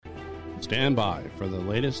Stand by for the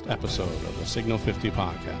latest episode of the Signal 50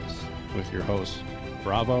 podcast with your hosts,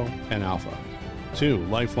 Bravo and Alpha, two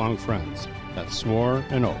lifelong friends that swore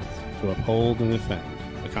an oath to uphold and defend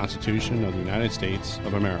the Constitution of the United States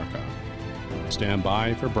of America. Stand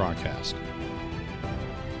by for broadcast.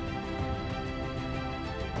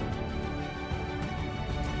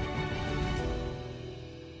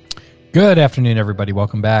 Good afternoon, everybody.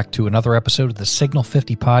 Welcome back to another episode of the Signal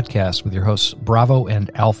 50 podcast with your hosts, Bravo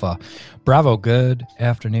and Alpha. Bravo, good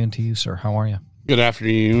afternoon to you, sir. How are you? Good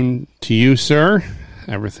afternoon to you, sir.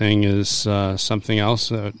 Everything is something else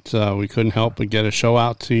that we couldn't help but get a show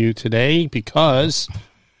out to you today because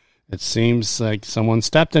it seems like someone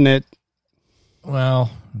stepped in it.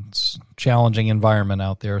 Well, it's a challenging environment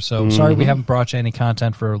out there. So sorry we haven't brought you any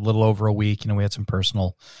content for a little over a week. You know, we had some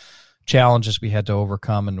personal challenges we had to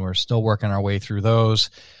overcome, and we're still working our way through those.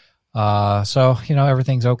 So, you know,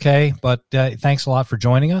 everything's okay, but thanks a lot for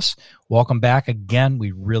joining us. Welcome back again.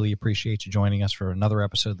 We really appreciate you joining us for another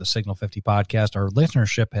episode of the Signal 50 podcast. Our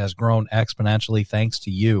listenership has grown exponentially thanks to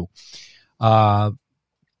you.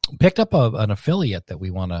 Picked up an affiliate that we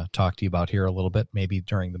want to talk to you about here a little bit, maybe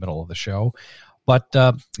during the middle of the show. But,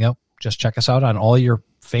 you know, just check us out on all your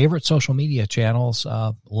favorite social media channels.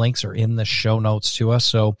 Links are in the show notes to us.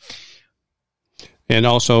 So, and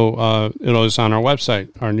also, it is on our website,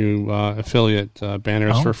 our new affiliate,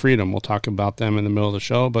 Banners for Freedom. We'll talk about them in the middle of the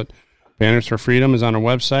show, but Banners for Freedom is on our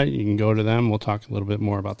website. You can go to them. We'll talk a little bit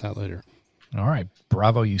more about that later. All right.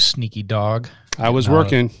 Bravo, you sneaky dog. I was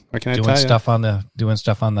working. What can I tell you? Doing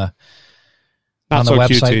stuff on the Not so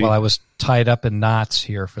website QT. while I was tied up in knots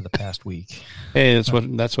here for the past week. Hey, that's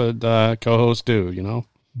what co-hosts do, you know?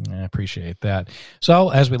 I appreciate that. So,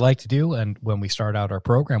 as we like to do, and when we start out our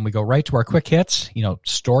program, we go right to our quick hits, you know,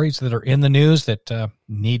 stories that are in the news that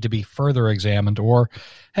need to be further examined or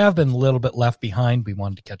have been a little bit left behind. We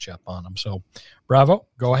wanted to catch up on them. So, Bravo,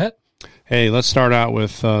 go ahead. Hey, let's start out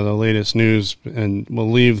with the latest news, and we'll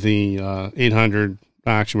leave the 800,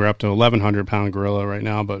 actually we're up to 1,100-pound gorilla right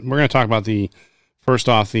now, but we're going to talk about the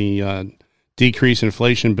decrease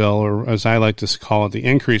inflation bill, or as I like to call it, the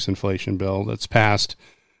increase inflation bill that's passed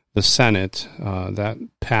the Senate, that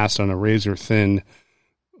passed on a razor-thin,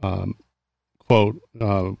 quote,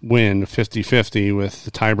 win, 50-50, with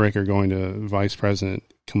the tiebreaker going to Vice President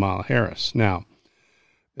Kamala Harris. Now,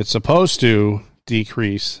 it's supposed to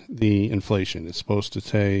decrease the inflation. It's supposed to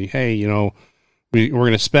say, hey, you know, we're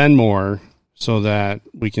going to spend more so that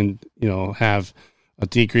we can, you know, have a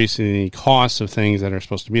decrease in the cost of things that are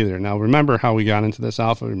supposed to be there. Now, remember how we got into this,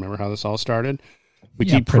 Alpha? Remember how this all started? We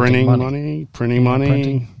keep printing money,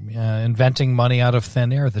 inventing money out of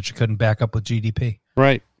thin air that you couldn't back up with GDP.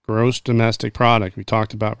 Right. Gross domestic product. We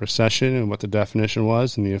talked about recession and what the definition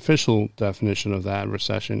was, and the official definition of that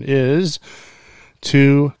recession is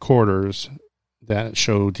 2 quarters that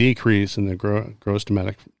show decrease in the gross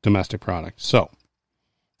domestic product. So,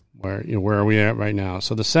 where are we at right now?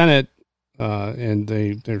 So the Senate, and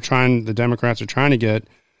the Democrats are trying to get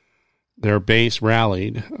their base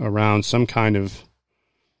rallied around some kind of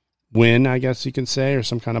win, I guess you can say, or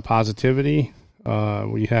some kind of positivity. They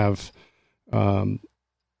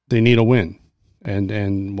need a win,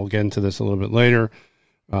 and we'll get into this a little bit later.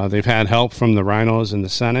 They've had help from the rhinos in the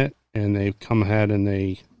Senate, and they've come ahead and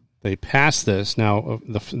they passed this. Now,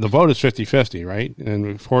 the vote is 50-50, right? And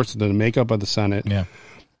of course, the makeup of the Senate,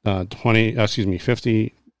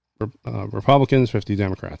 50 Republicans, 50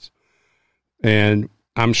 Democrats. And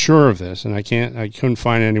I'm sure of this, and I couldn't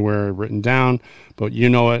find it anywhere written down, but you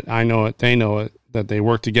know it, I know it, they know it, that they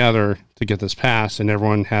work together to get this passed, and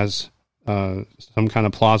everyone has some kind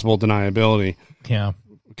of plausible deniability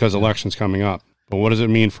because election's coming up. But what does it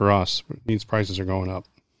mean for us? These prices are going up.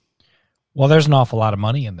 Well, there's an awful lot of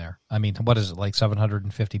money in there. I mean, what is it, like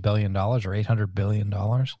 $750 billion or $800 billion?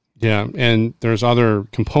 Yeah, and there's other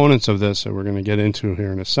components of this that we're going to get into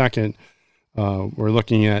here in a second. We're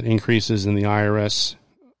looking at increases in the IRS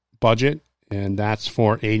budget, and that's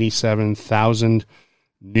for 87,000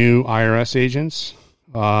 new IRS agents.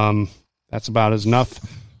 That's about enough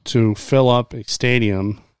to fill up a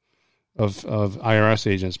stadium of IRS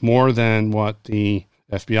agents, more than what the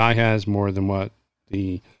FBI has, more than what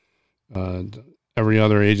the every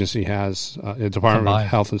other agency has, the Department of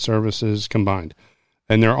Health and Services combined.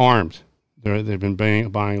 And they're armed. They've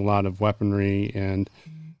been buying a lot of weaponry and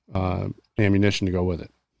ammunition to go with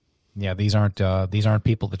it. Yeah, these aren't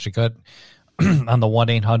people that you could on the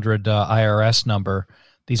 1-800 IRS number.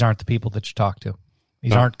 These aren't the people that you talk to.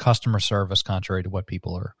 These aren't customer service, contrary to what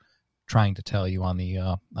people are trying to tell you on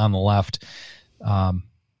the left.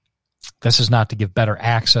 This is not to give better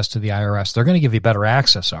access to the IRS. They're going to give you better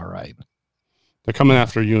access, all right. They're coming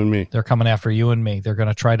after you and me. They're coming after you and me. They're going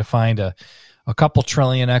to try to find a couple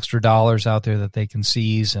trillion extra dollars out there that they can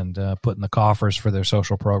seize and put in the coffers for their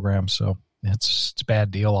social programs. So it's a bad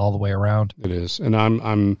deal all the way around. It is, and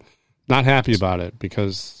I'm not happy about it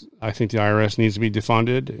because I think the IRS needs to be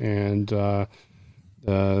defunded, and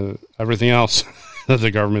everything else that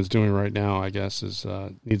the government's doing right now, I guess,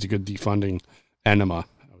 needs a good defunding enema,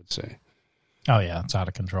 I would say. Oh yeah, it's out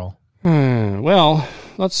of control. Well,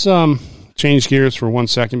 let's change gears for 1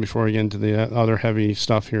 second before we get into the other heavy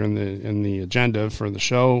stuff here in the agenda for the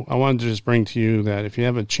show. I wanted to just bring to you that if you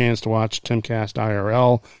have a chance to watch Timcast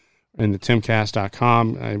IRL and the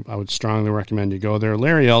timcast.com, I would strongly recommend you go there.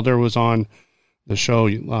 Larry Elder was on the show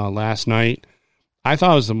last night. I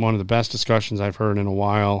thought it was one of the best discussions I've heard in a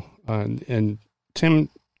while. And Tim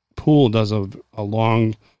Pool does a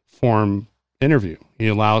long form interview. He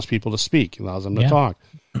allows people to speak. He allows them to talk.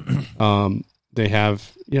 They have,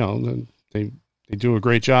 they do a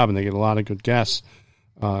great job, and they get a lot of good guests.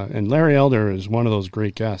 And Larry Elder is one of those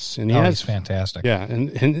great guests, and he's fantastic. Yeah, and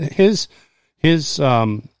his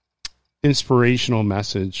inspirational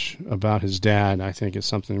message about his dad, I think, is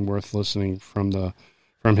something worth listening from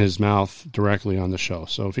his mouth directly on the show.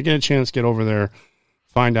 So if you get a chance, get over there,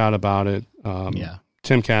 find out about it.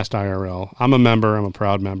 Timcast IRL. I'm a member. I'm a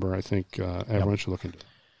proud member. I think everyone should look into it.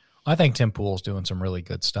 I think Tim Pool's doing some really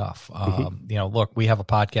good stuff. Look, we have a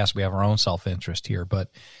podcast. We have our own self-interest here,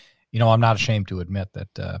 but, I'm not ashamed to admit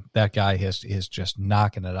that that guy is just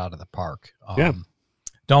knocking it out of the park.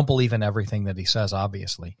 Don't believe in everything that he says,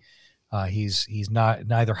 obviously. He's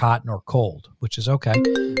neither hot nor cold, which is okay.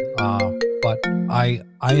 But I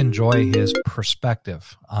enjoy his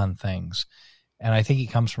perspective on things. And I think he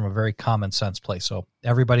comes from a very common sense place. So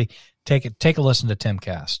everybody take a listen to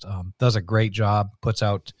Timcast. Does a great job,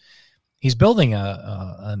 he's building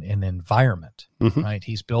an environment, right?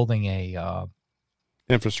 He's building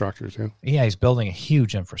infrastructure too. Yeah, he's building a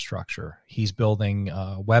huge infrastructure. He's building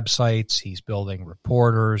websites, he's building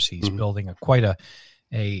reporters, he's building quite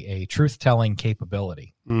a truth-telling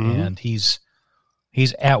capability. And he's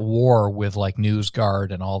at war with like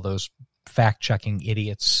NewsGuard and all those fact-checking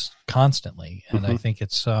idiots constantly. And I think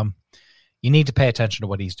it's you need to pay attention to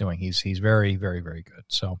what he's doing. He's very, very, very good.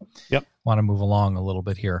 So want to move along a little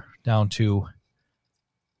bit here down to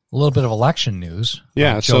a little bit of election news.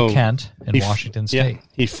 Joe Kent in Washington State.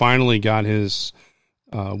 He finally got his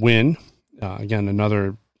win. Again,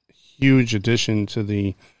 another huge addition to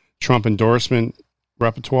the Trump endorsement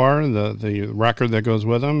repertoire, the record that goes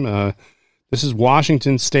with him. This is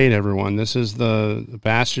Washington State, everyone. This is the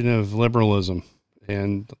bastion of liberalism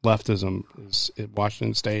and leftism is at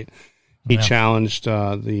Washington State. He challenged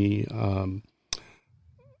the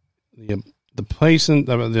place in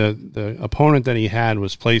the opponent that he had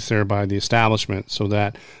was placed there by the establishment so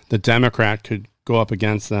that the Democrat could go up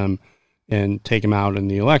against them and take him out in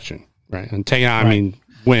the election, right? And take out, I mean,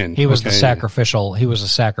 win. He was the sacrificial. He was a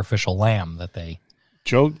sacrificial lamb that they.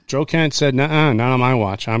 Joe Kent said, "Nuh-uh, not on my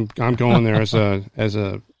watch. I'm going there as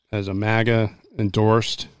a MAGA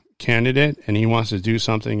endorsed candidate, and he wants to do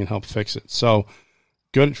something and help fix it." So,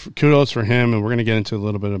 good, kudos for him. And we're going to get into a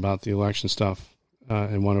little bit about the election stuff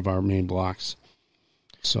in one of our main blocks.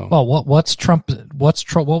 So, well, what was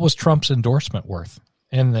Trump's endorsement worth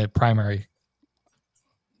in the primary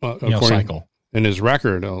cycle? And his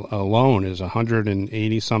record alone is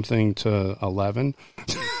 180 something to 11.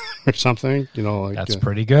 Or something, that's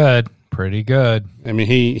pretty good. Pretty good. I mean,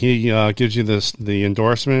 he gives you the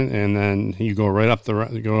endorsement, and then you go up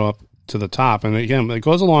to the top. And again, it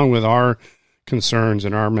goes along with our concerns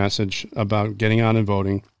and our message about getting out and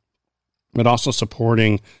voting, but also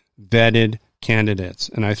supporting vetted candidates.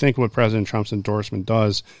 And I think what President Trump's endorsement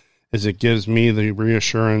does is it gives me the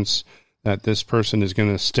reassurance that this person is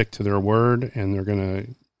going to stick to their word and they're going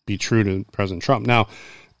to be true to President Trump. Now,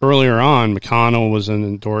 earlier on, McConnell was an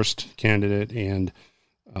endorsed candidate, and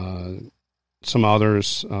some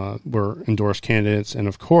others were endorsed candidates. And,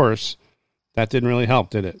 of course, that didn't really help,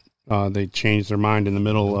 did it? They changed their mind in the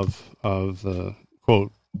middle of the,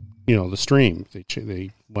 quote, the stream. They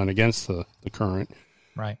went against the current.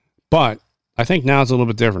 Right. But I think now it's a little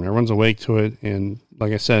bit different. Everyone's awake to it. And,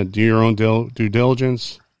 like I said, do your own due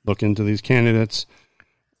diligence. Look into these candidates.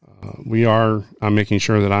 I'm making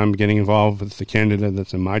sure that I'm getting involved with the candidate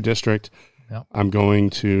that's in my district. Yep. I'm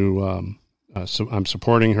going to, I'm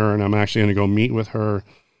supporting her, and I'm actually going to go meet with her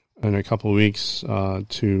in a couple of weeks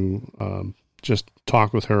to just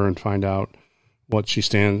talk with her and find out what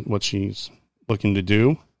she's looking to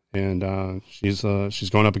do. And she's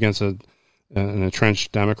going up against an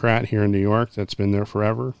entrenched Democrat here in New York that's been there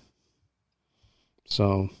forever.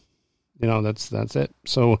 So, that's it.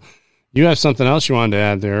 So, You have something else you wanted to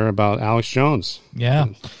add there about Alex Jones. Yeah.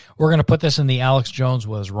 We're going to put this in the Alex Jones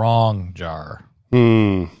was wrong jar.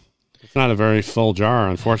 It's not a very full jar,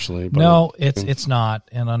 unfortunately. But no, it's not,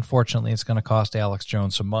 and unfortunately, it's going to cost Alex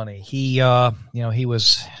Jones some money. He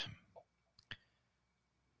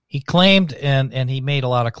claimed and he made a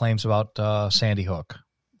lot of claims about Sandy Hook,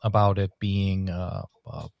 about it being a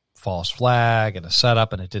false flag and a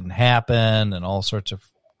setup, and it didn't happen, and all sorts of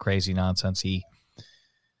crazy nonsense. He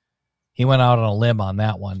went out on a limb on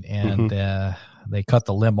that one, and they cut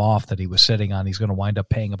the limb off that he was sitting on. He's going to wind up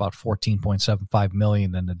paying about $14.75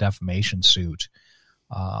 million in a defamation suit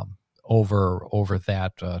over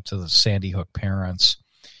that to the Sandy Hook parents.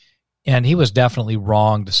 And he was definitely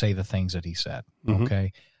wrong to say the things that he said.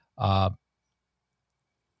 Okay,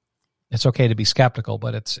 it's okay to be skeptical,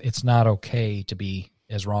 but it's not okay to be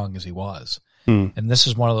as wrong as he was. And this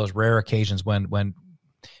is one of those rare occasions when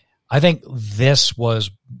I think this was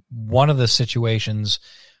one of the situations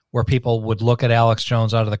where people would look at Alex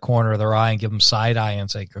Jones out of the corner of their eye and give him side eye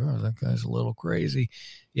and say, "Oh, that guy's a little crazy."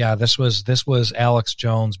 Yeah, this was Alex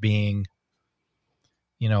Jones being,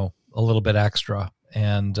 a little bit extra,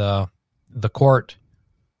 and the court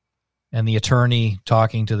and the attorney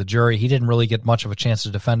talking to the jury, he didn't really get much of a chance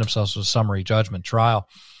to defend himself with a summary judgment trial.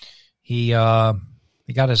 He got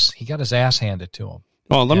his ass handed to him.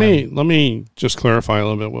 Well, let me just clarify a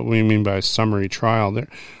little bit what we mean by summary trial.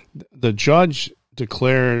 The judge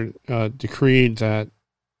decreed that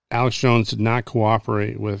Alex Jones did not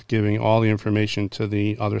cooperate with giving all the information to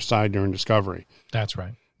the other side during discovery. That's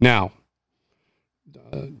right. Now,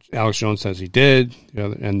 Alex Jones says he did,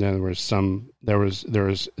 and there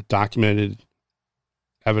was documented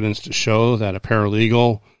evidence to show that a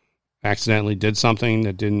paralegal accidentally did something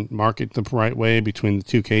that didn't mark it the right way between the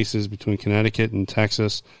two cases, between Connecticut and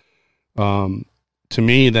Texas. To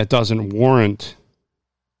me, that doesn't warrant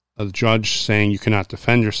a judge saying you cannot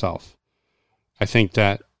defend yourself. I think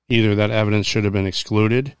that either that evidence should have been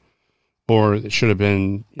excluded, or it should have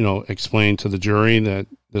been, explained to the jury that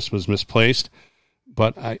this was misplaced.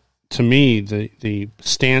 But to me, the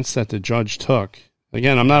stance that the judge took,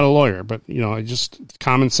 again, I'm not a lawyer, but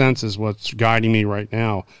common sense is what's guiding me right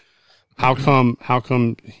now. How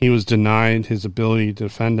come he was denied his ability to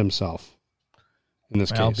defend himself in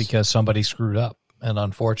this case? Because somebody screwed up. And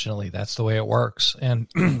unfortunately, that's the way it works. And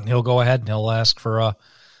he'll go ahead and he'll ask for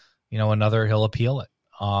he'll appeal it.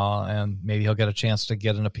 And maybe he'll get a chance to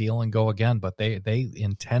get an appeal and go again. But they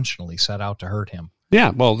intentionally set out to hurt him.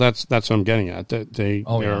 Yeah, well, that's what I'm getting at.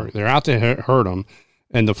 They're out to hurt him.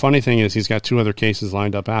 And the funny thing is, he's got 2 other cases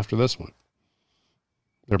lined up after this one.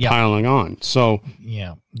 They're piling on. So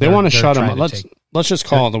they want to shut him up. Let's just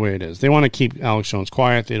call it the way it is. They want to keep Alex Jones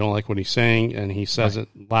quiet. They don't like what he's saying, and he says it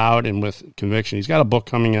loud and with conviction. He's got a book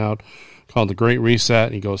coming out called The Great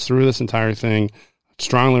Reset. He goes through this entire thing. I'd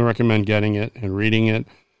strongly recommend getting it and reading it.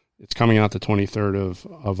 It's coming out the 23rd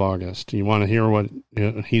of August. You want to hear what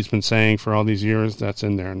he's been saying for all these years? That's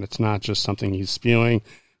in there, and it's not just something he's spewing.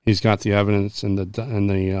 He's got the evidence and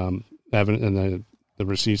the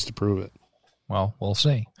receipts to prove it. Well, we'll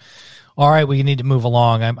see. All right, we need to move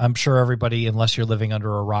along. I'm sure everybody, unless you're living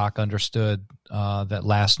under a rock, understood that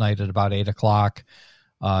last night at about 8 o'clock,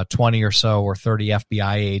 20 or so or 30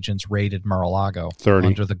 FBI agents raided Mar-a-Lago. 30.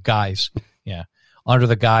 Under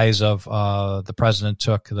the guise of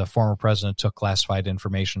the former president took classified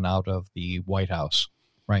information out of the White House.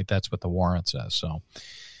 Right, that's what the warrant says. So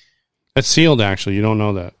it's sealed. Actually, you don't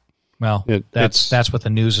know that. Well, that's what the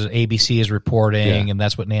news is. ABC is reporting, and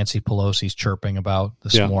that's what Nancy Pelosi's chirping about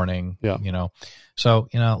this morning. Yeah. So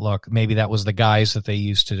look, maybe that was the guys that they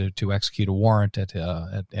used to execute a warrant at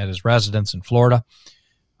his residence in Florida.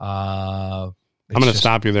 I'm going to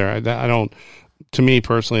stop you there. I don't. To me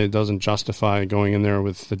personally, it doesn't justify going in there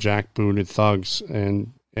with the jackbooted thugs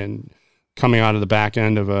and coming out of the back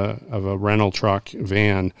end of a rental truck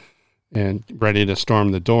van and ready to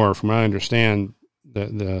storm the door. From what I understand,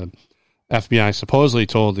 the FBI supposedly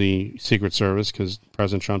told the Secret Service, because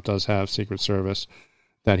President Trump does have Secret Service,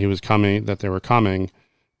 that they were coming,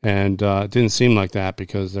 and it didn't seem like that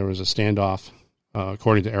because there was a standoff,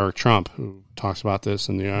 according to Eric Trump, who talks about this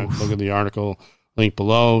in the look at the article link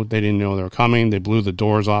below. They didn't know they were coming. They blew the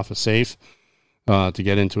doors off a safe to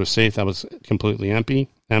get into a safe that was completely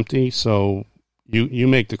empty. So you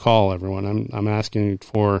make the call, everyone. I'm asking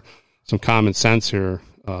for some common sense here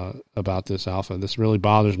about this, Alpha. This really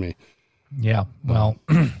bothers me. Yeah, well,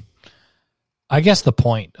 I guess the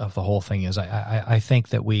point of the whole thing is I think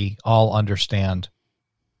that we all understand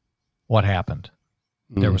what happened.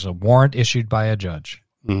 Mm-hmm. There was a warrant issued by a judge.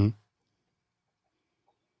 Mm-hmm.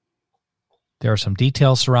 There are some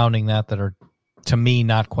details surrounding that are to me,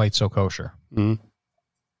 not quite so kosher. Mm-hmm.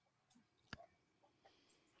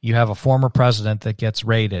 You have a former president that gets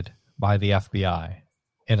raided by the FBI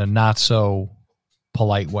in a not so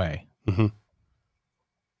polite way. Mm-hmm.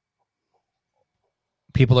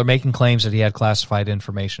 People are making claims that he had classified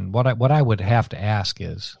information. What I would have to ask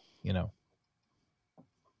is,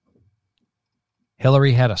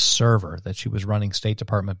 Hillary had a server that she was running State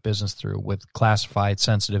Department business through with classified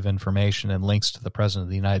sensitive information and links to the President of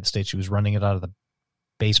the United States. She was running it out of the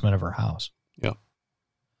basement of her house. Yeah.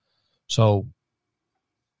 So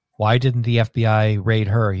why didn't the FBI raid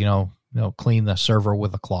her, clean the server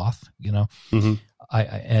with a cloth, Mm-hmm.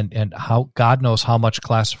 And how God knows how much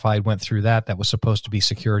classified went through that was supposed to be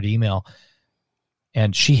secured email.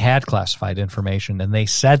 And she had classified information, and they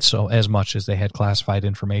said so as much as they had classified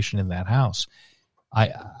information in that house.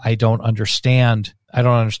 I don't understand. I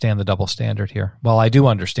don't understand the double standard here. Well, I do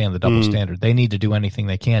understand the double standard. They need to do anything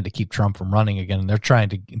they can to keep Trump from running again, and they're trying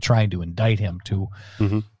to indict him to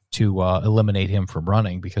eliminate him from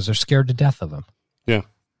running because they're scared to death of him. Yeah.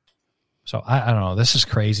 So I don't know. This is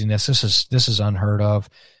craziness. This is unheard of.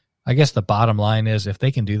 I guess the bottom line is, if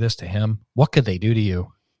they can do this to him, what could they do to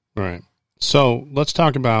you? Right. So let's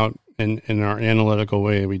talk about in our analytical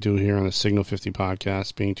way we do here on the Signal 50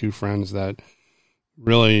 podcast, being two friends that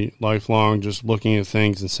really lifelong just looking at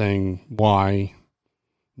things and saying why,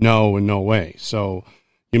 no, and no way. So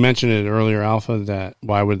you mentioned it earlier, Alpha, that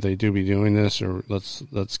why would they be doing this? Or let's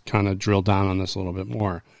kind of drill down on this a little bit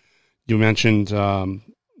more. You mentioned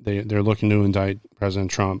they're looking to indict President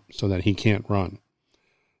Trump so that he can't run.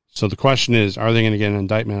 So the question is, are they going to get an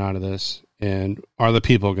indictment out of this? And are the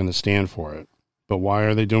people going to stand for it? But why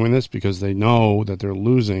are they doing this? Because they know that they're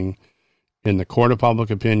losing in the court of public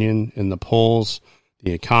opinion, in the polls,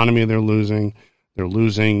 the economy they're losing. They're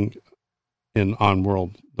losing on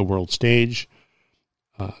the world stage.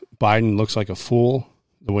 Biden looks like a fool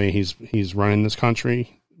the way he's running this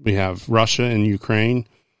country. We have Russia and Ukraine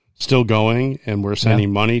still going, and we're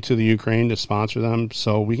sending money to the Ukraine to sponsor them.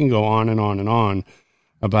 So we can go on and on and on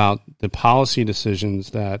about the policy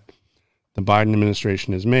decisions that the Biden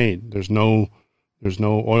administration has made. There's no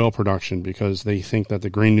oil production because they think that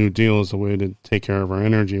the Green New Deal is the way to take care of our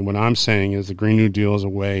energy. What I'm saying is the Green New Deal is a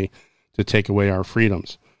way to take away our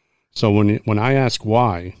freedoms. So when I ask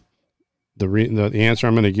why, the answer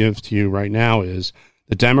I'm going to give to you right now is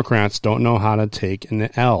the Democrats don't know how to take an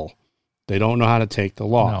L. They don't know how to take the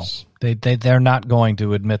loss. No, they're not going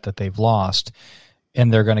to admit that they've lost,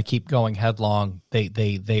 and they're going to keep going headlong.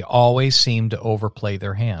 They always seem to overplay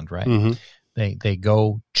their hand, right? Mm-hmm. They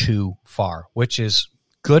go too far, which is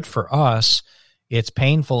good for us. It's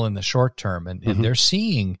painful in the short term, and they're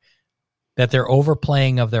seeing that their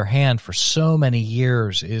overplaying of their hand for so many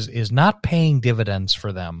years is not paying dividends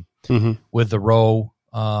for them. Mm-hmm. With the Roe,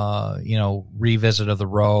 revisit of the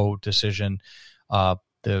Roe decision,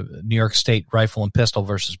 the New York State rifle and pistol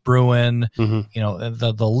versus Bruin,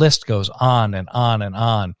 the list goes on and on and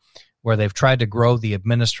on, where they've tried to grow the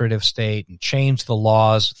administrative state and change the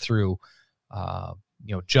laws through,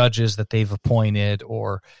 judges that they've appointed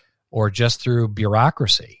or just through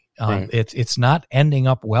bureaucracy. Right. It's not ending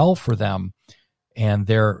up well for them, and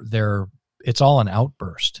it's all an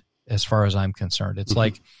outburst as far as I'm concerned. It's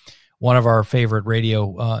like one of our favorite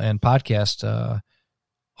radio and podcast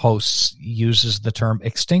hosts uses the term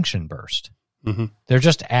extinction burst. Mm-hmm. They're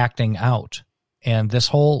just acting out. And this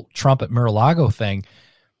whole Trump at Mar-a-Lago thing,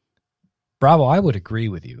 Bravo, I would agree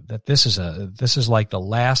with you that this is like the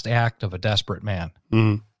last act of a desperate man.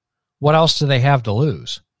 Mm-hmm. What else do they have to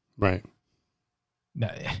lose? Right.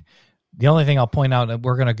 The only thing I'll point out, and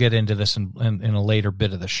we're going to get into this in a later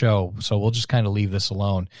bit of the show, so we'll just kind of leave this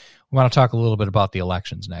alone. We want to talk a little bit about the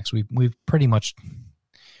elections next. We've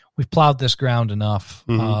plowed this ground enough.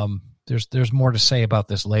 Mm-hmm. There's more to say about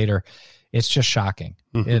this later. It's just shocking.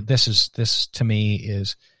 Mm-hmm. This to me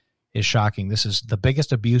is shocking. This is the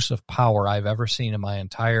biggest abuse of power I've ever seen in my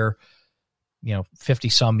entire 50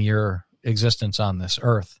 some year existence on this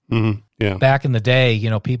earth. Mm-hmm. Yeah. Back in the day,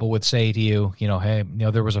 people would say to you, hey,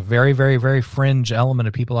 there was a very, very, very fringe element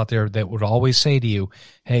of people out there that would always say to you,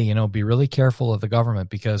 hey, be really careful of the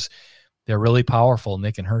government because they're really powerful and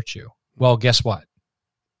they can hurt you. Well, guess what?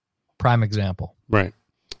 Prime example. Right.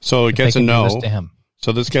 So it gets a no. To him.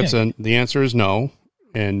 So this gets the answer is no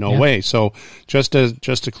and no way. So just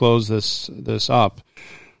to close this up,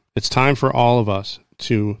 it's time for all of us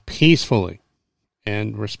to peacefully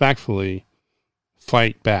and respectfully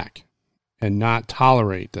fight back and not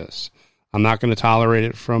tolerate this. I'm not going to tolerate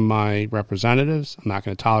it from my representatives. I'm not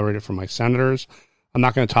going to tolerate it from my senators. I'm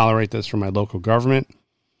not going to tolerate this from my local government.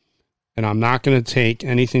 And I'm not going to take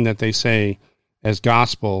anything that they say as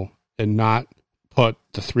gospel and not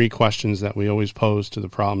the three questions that we always pose to the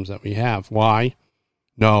problems that we have. Why,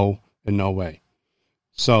 no, and no way.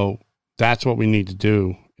 So that's what we need to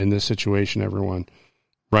do in this situation, everyone.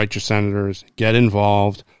 Write your senators, get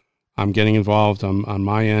involved. I'm getting involved on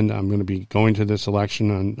my end. I'm going to be going to this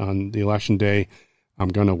election on the election day. I'm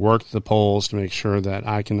going to work the polls to make sure that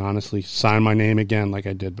I can honestly sign my name again like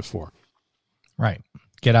I did before. Right.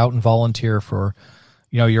 Get out and volunteer for,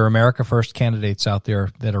 your America First candidates out there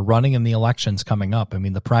that are running in the elections coming up. I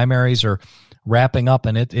mean, the primaries are wrapping up,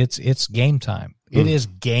 and it's game time. It is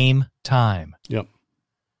game time. Yep.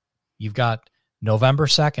 You've got November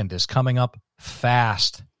 2nd is coming up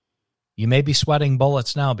fast. You may be sweating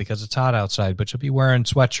bullets now because it's hot outside, but you'll be wearing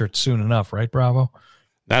sweatshirts soon enough, right, Bravo?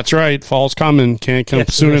 That's right. Fall's coming. Can't come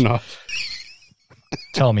soon enough.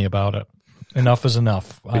 Tell me about it. Enough is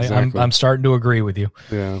enough. Exactly. I'm starting to agree with you.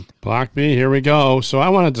 Yeah. Block B, here we go. So I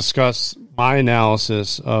want to discuss my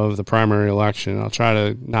analysis of the primary election. I'll try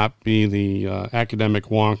to not be the academic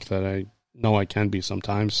wonk that I know I can be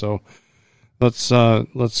sometimes. So let's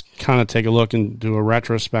kind of take a look and do a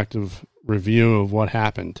retrospective review of what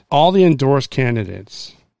happened. All the endorsed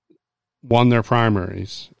candidates won their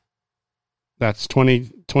primaries. That's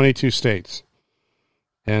 22 states.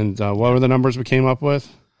 And what were the numbers we came up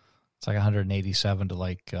with? It's like 187 to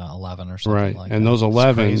 11 or something. Right. Like And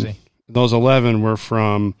that. those 11 were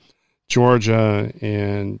from Georgia,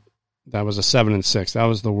 and that was a 7-6. That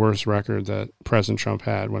was the worst record that President Trump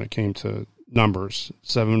had when it came to numbers.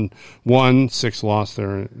 7 won, 6 lost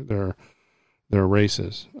their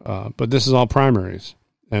races. But this is all primaries.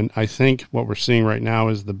 And I think what we're seeing right now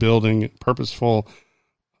is the building purposeful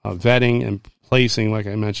vetting and placing, like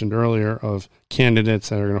I mentioned earlier, of candidates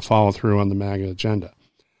that are going to follow through on the MAGA agenda.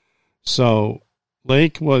 So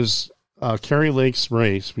Kari Lake's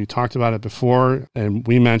race, we talked about it before, and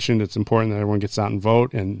we mentioned it's important that everyone gets out and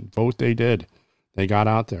vote they did. They got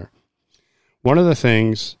out there. One of the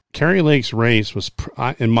things, Kari Lake's race was,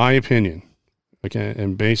 in my opinion, okay,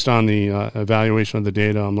 and based on the evaluation of the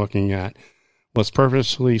data I'm looking at, was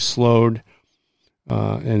purposely slowed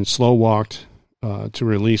and slow walked to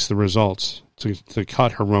release the results, to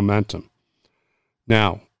cut her momentum.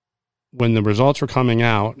 Now, when the results were coming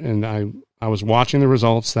out, and I was watching the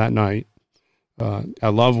results that night, I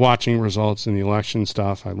love watching results in the election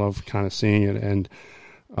stuff. I love kind of seeing it, and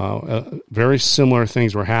very similar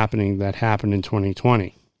things were happening that happened in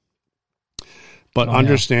 2020. But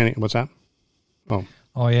understanding, what's that?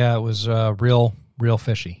 Oh yeah, it was real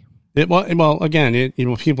fishy. Again,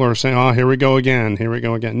 people are saying, "Oh, here we go again. Here we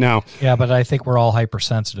go again." Now, yeah, but I think we're all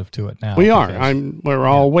hypersensitive to it now. We are. We're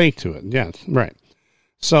all awake to it. Yes, right.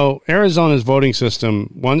 So Arizona's voting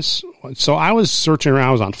system, so I was searching around.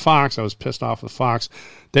 I was on Fox. I was pissed off with Fox.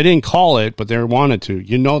 They didn't call it, but they wanted to.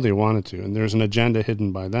 They wanted to, and there's an agenda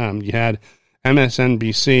hidden by them. You had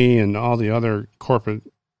MSNBC and all the other corporate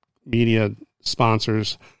media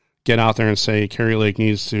sponsors get out there and say Kari Lake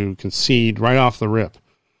needs to concede right off the rip.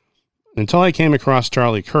 Until I came across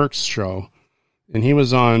Charlie Kirk's show, and he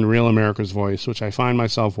was on Real America's Voice, which I find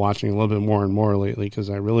myself watching a little bit more and more lately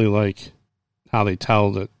because I really like how they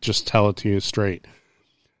tell it to you straight.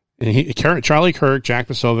 And Charlie Kirk, Jack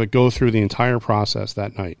Posobiec go through the entire process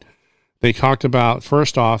that night. They talked about,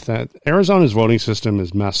 first off, that Arizona's voting system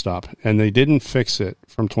is messed up, and they didn't fix it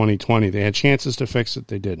from 2020. They had chances to fix it.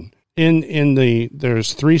 They didn't.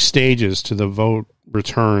 There's 3 stages to the vote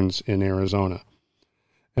returns in Arizona.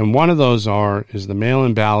 And one of those is the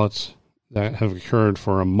mail-in ballots that have occurred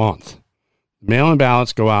for a month. Mail-in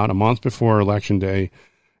ballots go out a month before Election Day,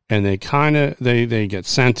 and they get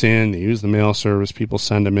sent in. They use the mail service. People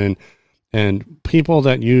send them in. And people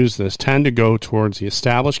that use this tend to go towards the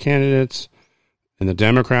established candidates, and the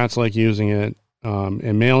Democrats like using it.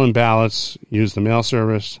 And mail-in ballots use the mail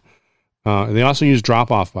service. They also use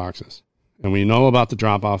drop-off boxes. And we know about the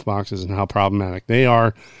drop-off boxes and how problematic they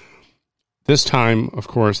are. This time, of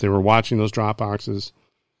course, they were watching those drop boxes,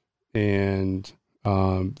 and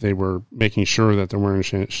they were making sure that there weren't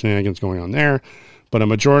shenanigans going on there. But a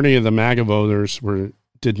majority of the MAGA voters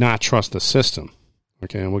did not trust the system.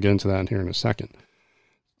 Okay, and we'll get into that here in a second.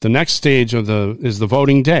 The next stage is the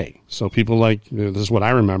voting day. So people this is what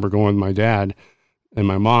I remember, going with my dad and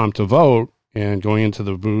my mom to vote and going into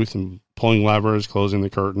the booth and pulling levers, closing the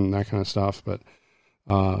curtain, that kind of stuff. But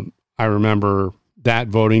I remember that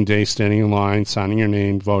voting day, standing in line, signing your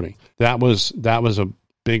name, voting. That was a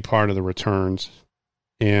big part of the returns.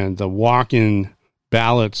 And the walk-in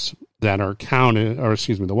ballots that are counted,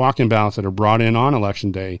 the walk-in ballots that are brought in on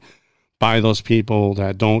Election Day by those people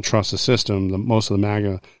that don't trust the system, most of the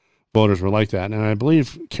MAGA voters were like that. And I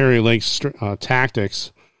believe Kari Lake's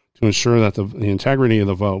tactics to ensure that the integrity of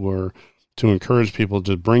the vote were to encourage people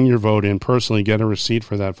to bring your vote in personally, get a receipt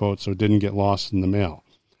for that vote so it didn't get lost in the mail.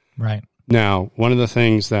 Right. Now, one of the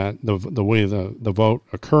things that the way the vote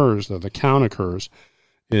occurs, the count occurs,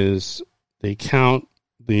 is they count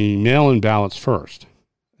the mail-in ballots first.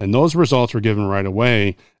 And those results were given right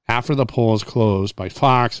away after the polls closed by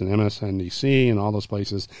Fox and MSNBC and all those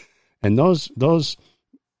places. And those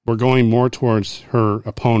were going more towards her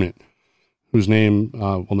opponent, whose name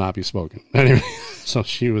will not be spoken. Anyway, so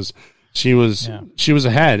she was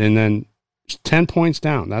ahead, and then 10 points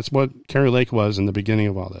down. That's what Kari Lake was in the beginning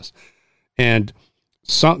of all this. And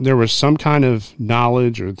there was some kind of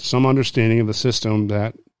knowledge or some understanding of the system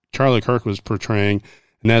that Charlie Kirk was portraying.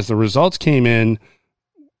 And as the results came in,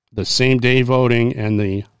 the same day voting and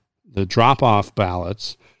the drop-off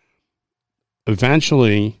ballots,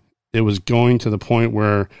 eventually it was going to the point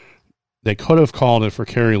where they could have called it for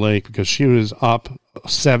Kari Lake because she was up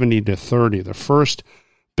 70-30. The first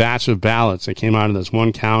batch of ballots that came out of this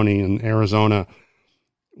one county in Arizona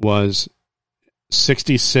was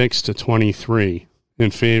 66-23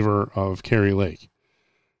 in favor of Kari Lake.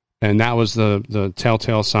 And that was the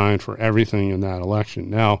telltale sign for everything in that election.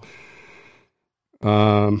 Now,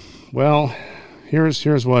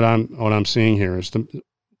 here's what I'm seeing here is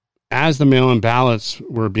as the mail-in ballots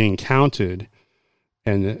were being counted,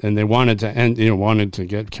 and they wanted to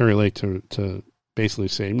get Kari Lake to basically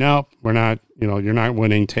say, no, we're not, you're not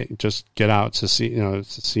winning. Just get out,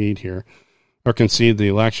 secede here, or concede the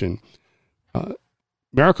election.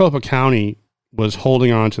 Maricopa County was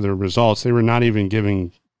holding on to their results. They were not even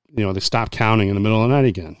giving, they stopped counting in the middle of the night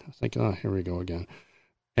again. I was like, oh, here we go again.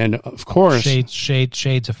 And of course,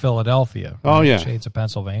 shades of Philadelphia. Right? Oh yeah, shades of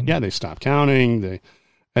Pennsylvania. Yeah, they stopped counting.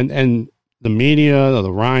 And the media,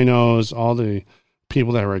 the rhinos, all the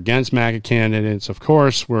people that were against MAGA candidates, of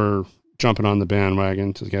course, were jumping on the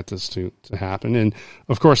bandwagon to get this to happen. And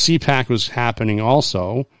of course, CPAC was happening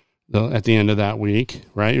also at the end of that week,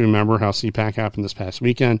 right? You remember how CPAC happened this past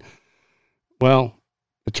weekend? Well,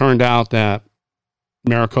 it turned out that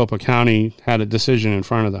Maricopa County had a decision in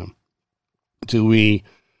front of them. Do we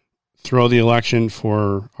throw the election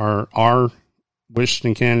for our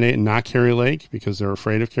Wishington candidate and not Kari Lake because they're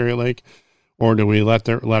afraid of Kari Lake, or do we let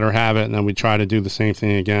her have it and then we try to do the same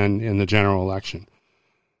thing again in the general election?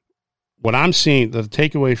 What I'm seeing, the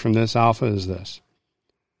takeaway from this alpha is this: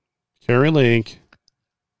 Kari Lake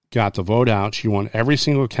got the vote out. She won every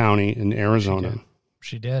single county in Arizona.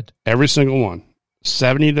 She did. Every single one.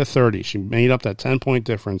 70-30. She made up that 10-point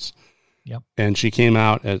difference. Yep. And she came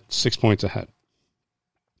out at 6 points ahead.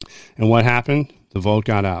 And what happened? The vote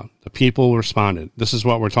got out. The people responded. This is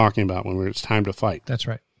what we're talking about when it's time to fight. That's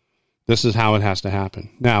right. This is how it has to happen.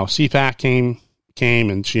 Now, CPAC came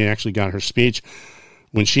and she actually got her speech.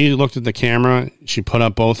 When she looked at the camera, she put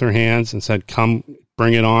up both her hands and said, come,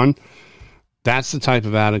 bring it on. That's the type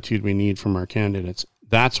of attitude we need from our candidates.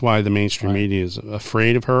 That's why the mainstream media is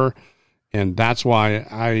afraid of her. And that's why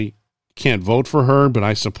I can't vote for her, but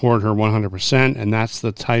I support her 100%. And that's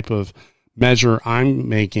the type of measure I'm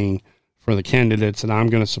making for the candidates that I'm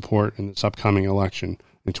going to support in this upcoming election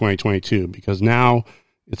in 2022, because now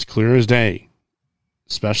it's clear as day,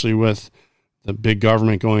 especially with the big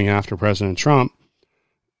government going after President Trump.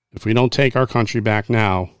 If we don't take our country back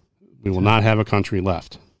now, we will not have a country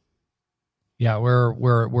left. Yeah,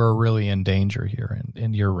 we're really in danger here,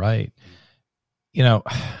 and you're right.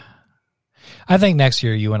 I think next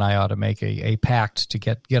year you and I ought to make a pact to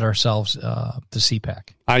get ourselves to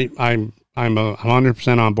CPAC. I'm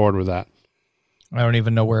 100% on board with that. I don't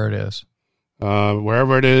even know where it is.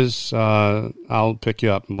 Wherever it is, I'll pick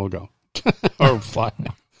you up and we'll go. Or fly.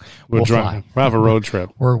 We'll drive. We'll have a road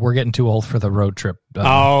trip. We're getting too old for the road trip.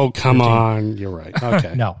 Come on. You're right.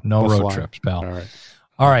 Okay. No road trips, pal. All right.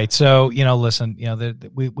 All right. So, listen,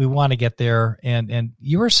 we want to get there. And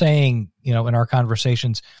you were saying, in our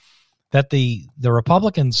conversations that the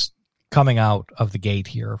Republicans coming out of the gate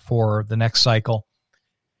here for the next cycle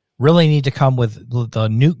really need to come with the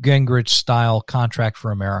Newt Gingrich style contract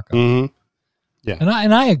for America. Mm-hmm. Yeah.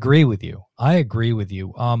 And I agree with you.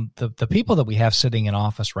 The people that we have sitting in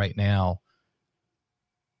office right now,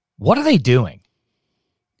 what are they doing?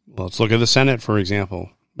 Well, let's look at the Senate, for example.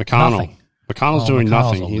 McConnell. Nothing. McConnell's doing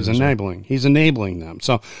nothing. He's enabling them.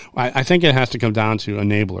 So I think it has to come down to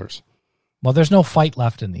enablers. Well, there's no fight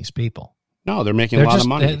left in these people. No, they're making a lot of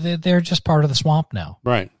money. They're just part of the swamp now.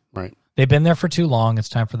 Right. They've been there for too long. It's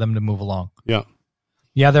time for them to move along. Yeah.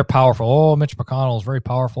 Yeah, they're powerful. Oh, Mitch McConnell is very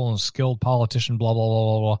powerful and skilled politician, blah, blah, blah,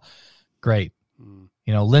 blah, blah. Great.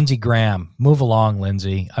 Lindsey Graham. Move along,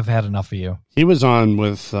 Lindsey. I've had enough of you. He was on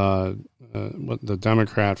with the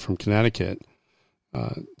Democrat from Connecticut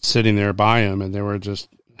sitting there by him, and they were just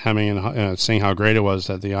saying how great it was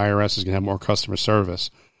that the IRS is going to have more customer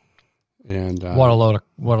service. And what a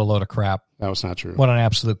load of crap. That was not true. What an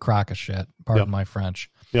absolute crock of shit. Pardon my French.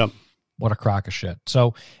 Yep. What a crock of shit.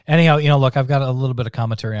 So anyhow, look, I've got a little bit of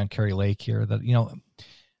commentary on Kari Lake here that,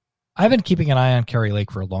 I've been keeping an eye on Kari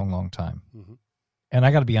Lake for a long, long time. Mm-hmm. And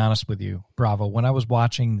I got to be honest with you, Bravo, when I was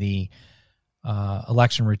watching the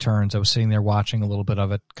election returns, I was sitting there watching a little bit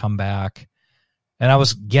of it come back, and I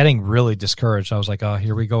was getting really discouraged. I was like, oh,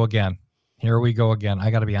 here we go again. Here we go again.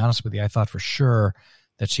 I got to be honest with you. I thought for sure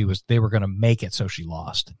that they were going to make it, so she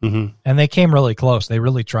lost. Mm-hmm. And they came really close. They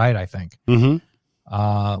really tried, I think,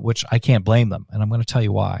 which I can't blame them. And I'm going to tell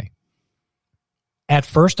you why. At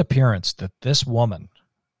first appearance, that this woman,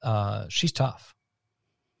 she's tough.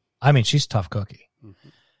 I mean, she's a tough cookie. Mm-hmm.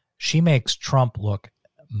 She makes Trump look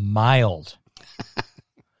mild.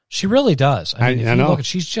 She really does. I mean, if you know. Look,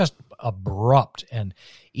 she's just abrupt and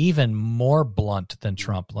even more blunt than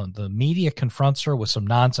Trump. The media confronts her with some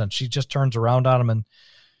nonsense. She just turns around on him and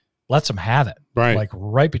lets him have it, right? Like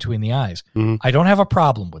right between the eyes. Mm-hmm. I don't have a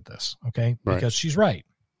problem with this, okay? Right. Because she's right.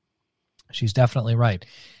 She's definitely right.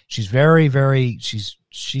 She's very, very.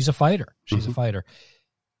 She's a fighter. She's a fighter.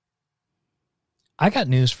 I got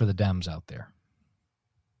news for the Dems out there.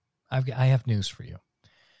 I have news for you.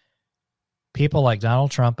 People like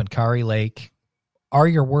Donald Trump and Kari Lake are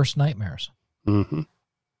your worst nightmares. Mm-hmm.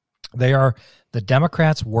 They are the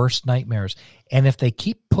Democrats' worst nightmares. And if they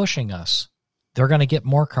keep pushing us, they're going to get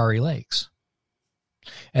more Kari Lakes.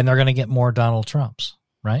 And they're going to get more Donald Trumps,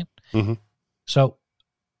 right? Mm-hmm. So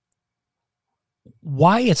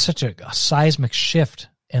why it's such a seismic shift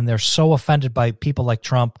and they're so offended by people like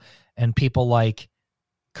Trump and people like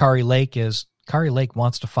Kari Lake is Kari Lake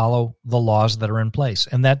wants to follow the laws that are in place.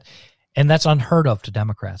 And that's unheard of to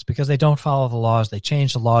Democrats because they don't follow the laws. They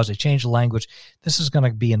change the laws. They change the language. This is going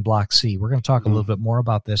to be in Block C. We're going to talk a little bit more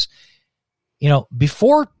about this.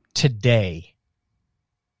 Before today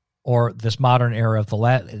or this modern era of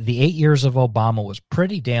the 8 years of Obama was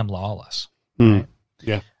pretty damn lawless. Right?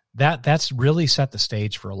 Yeah. That's really set the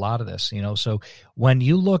stage for a lot of this, So when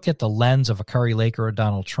you look at the lens of a Kari Lake or a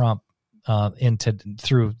Donald Trump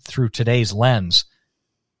through today's lens,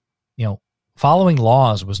 following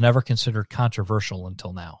laws was never considered controversial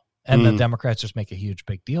until now. And the Democrats just make a huge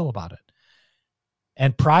big deal about it.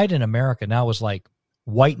 And pride in America now is like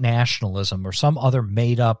white nationalism or some other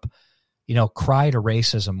made up, cry to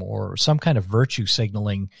racism or some kind of virtue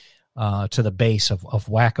signaling to the base of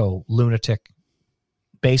wacko lunatic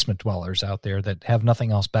basement dwellers out there that have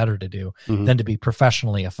nothing else better to do than to be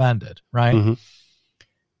professionally offended, right? Mm-hmm.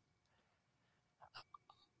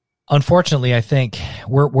 Unfortunately, I think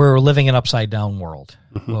we're living in an upside down world.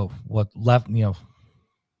 Mm-hmm. Well,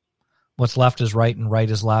 what's left is right and right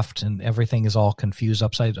is left, and everything is all confused.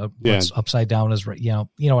 What's upside down is right. You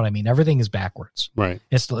know what I mean. Everything is backwards. Right.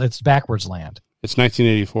 It's backwards land. It's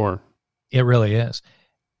 1984. It really is.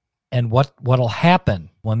 And what'll happen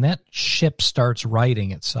when that ship starts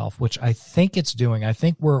righting itself, which I think it's doing. I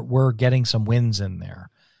think we're getting some winds in there,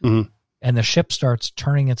 and the ship starts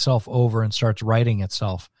turning itself over and starts righting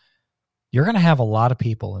itself. You're going to have a lot of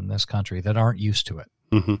people in this country that aren't used to it.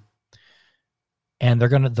 Mm-hmm. And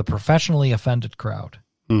they're the professionally offended crowd,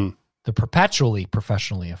 the perpetually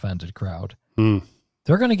professionally offended crowd, they're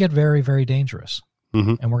going to get very, very dangerous.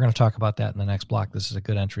 Mm-hmm. And we're going to talk about that in the next block. This is a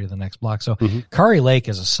good entry to the next block. So Kari Lake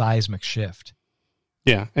is a seismic shift.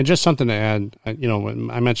 Yeah. And just something to add, when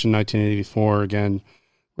I mentioned 1984 again,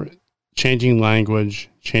 we're changing language,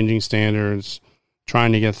 changing standards,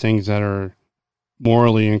 trying to get things that are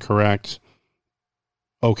morally incorrect.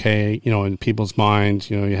 Okay. In people's minds,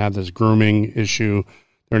 you have this grooming issue.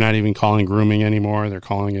 They're not even calling grooming anymore. They're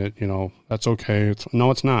calling it, that's okay.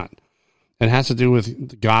 No, it's not. It has to do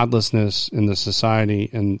with godlessness in the society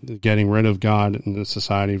and getting rid of God in the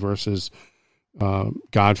society versus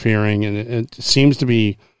God-fearing. And it seems to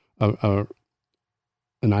be an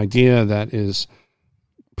idea that is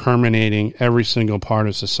permeating every single part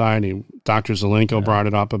of society. Dr. Zelenko brought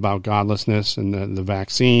it up about godlessness and the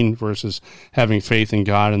vaccine versus having faith in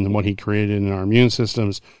God and what he created in our immune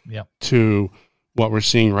systems to what we're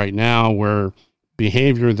seeing right now where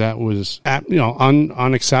behavior that was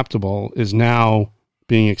unacceptable is now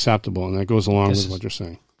being acceptable, and that goes along with what you're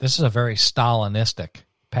saying. This is a very Stalinistic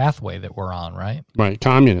pathway that we're on, right? Right,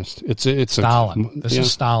 communist. It's Stalin. This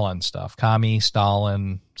is Stalin stuff. Commie,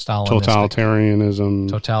 Stalin,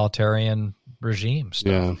 totalitarian regime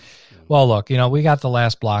stuff. Yeah. Well, look, we got the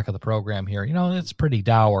last block of the program here. It's pretty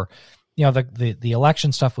dour. The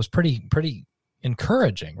election stuff was pretty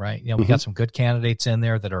encouraging, right? We got some good candidates in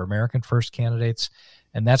there that are American first candidates,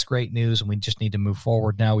 and that's great news. And we just need to move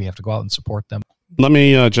forward now. We have to go out and support them. let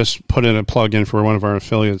me just put in a plug in for one of our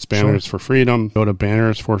affiliates, Banners for Freedom. Go to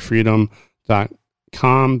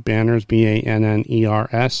bannersforfreedom.com, banners,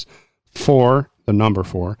 BANNERS, for the number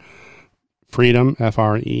 4, freedom,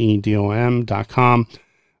 FREEDOM.com.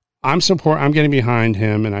 I'm getting behind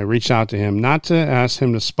him, and I reached out to him not to ask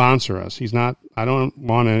him to sponsor us. We don't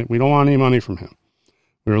want any money from him.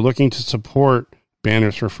 We were looking to support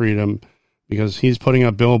Banners for Freedom because he's putting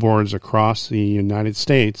up billboards across the United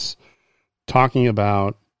States talking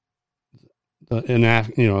about the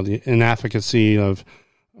inefficacy of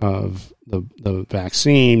the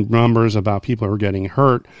vaccine, numbers about people who are getting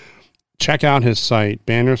hurt. Check out his site,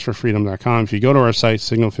 bannersforfreedom.com. If you go to our site,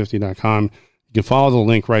 signal50.com, you can follow the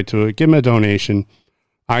link right to it. Give him a donation.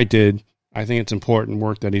 I did. I think it's important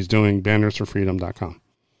work that he's doing, bannersforfreedom.com.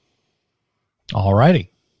 All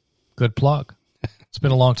righty. Good plug. It's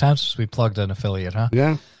been a long time since we plugged an affiliate, huh?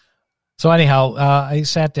 Yeah. So anyhow, I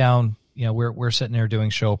sat down. We're sitting there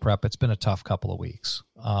doing show prep. It's been a tough couple of weeks.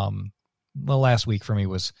 The last week for me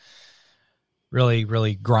was really,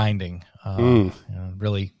 really grinding.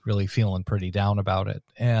 Really, really feeling pretty down about it.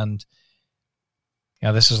 And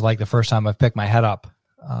this is like the first time I've picked my head up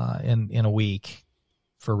in a week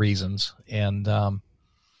for reasons. And I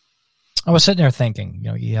was sitting there thinking,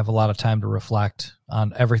 you have a lot of time to reflect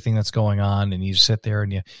on everything that's going on, and you sit there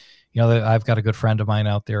and I've got a good friend of mine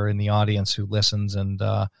out there in the audience who listens, and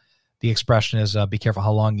the expression is, be careful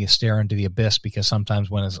how long you stare into the abyss, because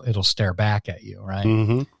sometimes when it'll stare back at you, right?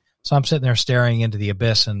 Mm-hmm. So I'm sitting there staring into the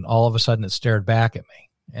abyss, and all of a sudden it stared back at me,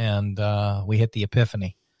 and we hit the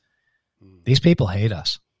epiphany. These people hate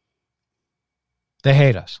us. They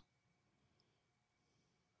hate us.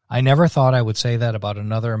 I never thought I would say that about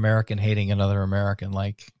another American hating another American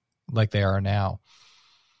like they are now.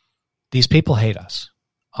 These people hate us.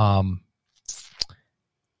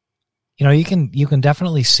 You can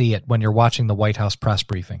definitely see it when you're watching the White House press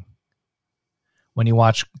briefing. When you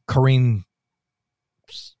watch Karine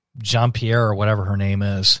Jean-Pierre, or whatever her name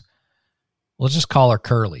is, we'll just call her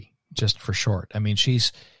Curly, just for short. I mean,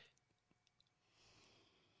 she's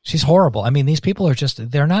horrible. I mean, these people are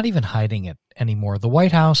they're not even hiding it anymore. The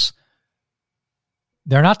White House,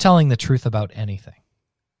 they're not telling the truth about anything.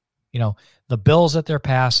 The bills that they're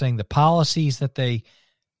passing, the policies that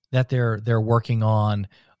they're working on,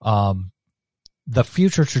 the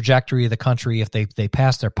future trajectory of the country if they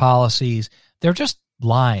pass their policies, they're just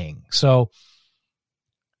lying. So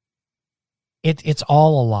it's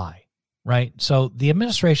all a lie, right? So the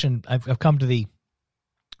administration, I've come to the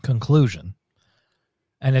conclusion,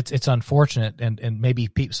 and it's unfortunate, and maybe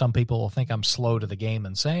some people will think I'm slow to the game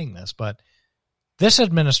in saying this, but this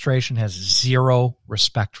administration has zero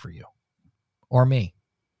respect for you or me.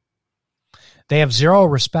 They have zero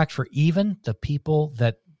respect for even the people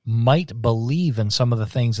that might believe in some of the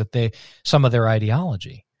things some of their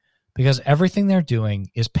ideology, because everything they're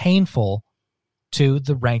doing is painful to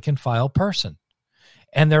the rank and file person,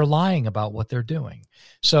 and they're lying about what they're doing.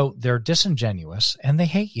 So they're disingenuous, and they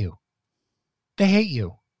hate you. They hate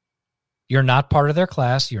you. You're not part of their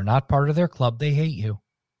class. You're not part of their club. They hate you.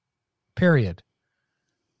 Period.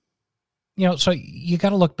 So you got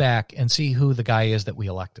to look back and see who the guy is that we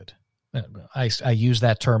elected. I use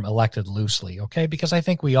that term elected loosely, okay? Because I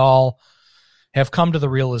think we all have come to the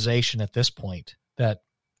realization at this point that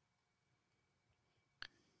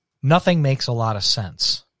nothing makes a lot of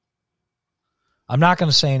sense. I'm not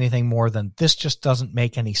going to say anything more than this just doesn't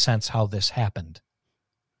make any sense how this happened.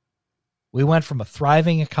 We went from a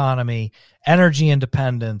thriving economy, energy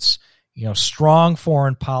independence, strong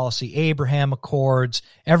foreign policy, Abraham Accords,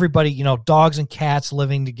 everybody, dogs and cats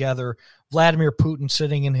living together, Vladimir Putin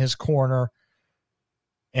sitting in his corner,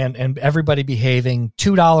 and everybody behaving,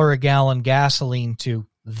 $2 a gallon gasoline, to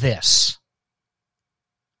this.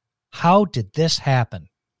 How did this happen?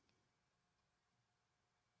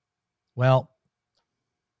 Well,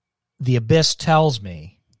 the abyss tells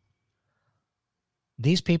me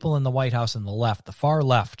these people in the White House and the left, the far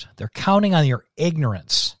left, they're counting on your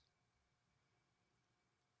ignorance.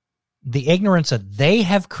 The ignorance that they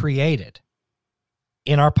have created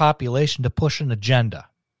in our population to push an agenda.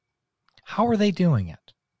 How are they doing it?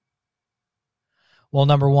 Well,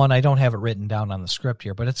 number one, I don't have it written down on the script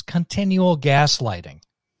here, but it's continual gaslighting.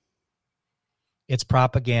 It's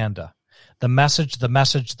propaganda. The message, the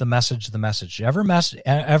message, the message, the message.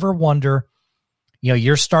 Ever wonder,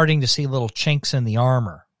 you're starting to see little chinks in the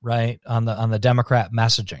armor, right, on the Democrat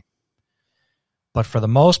messaging. But for the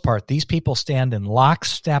most part, these people stand in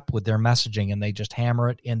lockstep with their messaging, and they just hammer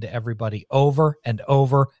it into everybody over and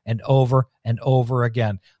over and over and over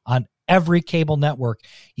again. On every cable network,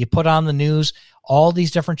 you put on the news, all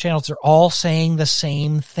these different channels, they're all saying the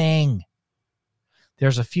same thing.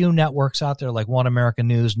 There's a few networks out there like One American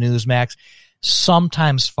News, Newsmax,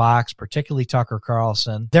 sometimes Fox, particularly Tucker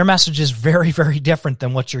Carlson. Their message is very, very different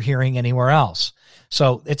than what you're hearing anywhere else.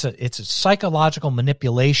 So it's a psychological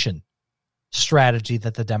manipulation strategy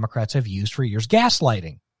that the Democrats have used for years,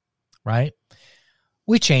 gaslighting, right?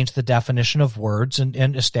 We changed the definition of words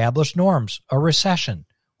and established norms. A recession.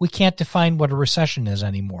 We can't define what a recession is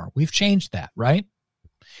anymore. We've changed that, right?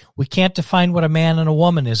 We can't define what a man and a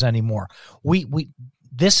woman is anymore.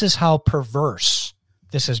 This is how perverse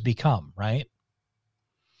this has become, right?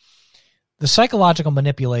 The psychological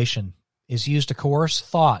manipulation is used to coerce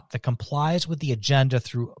thought that complies with the agenda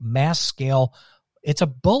through mass scale. It's a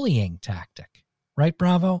bullying tactic, right,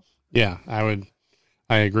 Bravo? Yeah,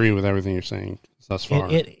 I agree with everything you're saying thus far.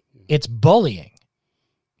 It's bullying.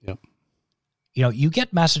 Yep. You know, you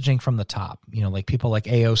get messaging from the top, you know, like people like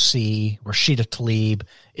AOC, Rashida Tlaib,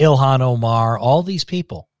 Ilhan Omar, all these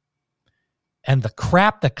people. And the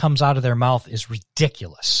crap that comes out of their mouth is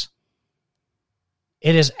ridiculous.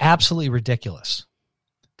 It is absolutely ridiculous.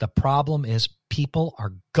 The problem is people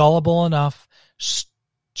are gullible enough, just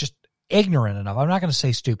ignorant enough. I'm not going to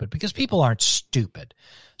say stupid because people aren't stupid.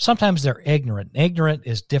 Sometimes they're ignorant. Ignorant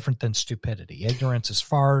is different than stupidity. Ignorance is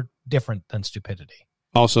far different than stupidity.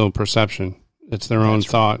 Also perception. It's their own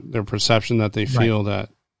thought, their perception that they feel that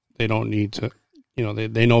they don't need to, you know,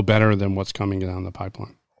 they know better than what's coming down the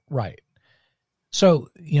pipeline. Right. So,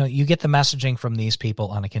 you know, you get the messaging from these people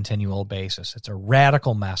on a continual basis. It's a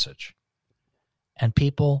radical message. And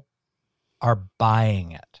people are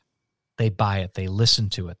buying it. They buy it. They listen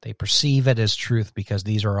to it. They perceive it as truth because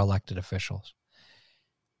these are elected officials.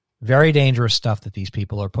 Very dangerous stuff that these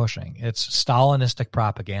people are pushing. It's Stalinistic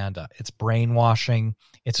propaganda. It's brainwashing.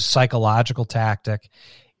 It's a psychological tactic.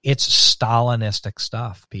 It's Stalinistic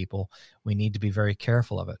stuff, people. We need to be very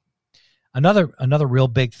careful of it. Another real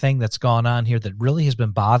big thing that's gone on here that really has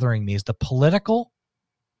been bothering me is the political.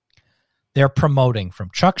 They're promoting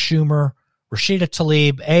from Chuck Schumer, Rashida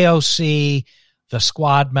Tlaib, AOC, the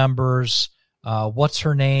squad members, what's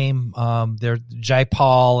her name? They're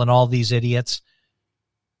Jayapal and all these idiots.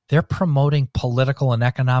 They're promoting political and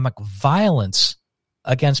economic violence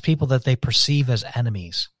against people that they perceive as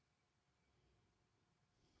enemies.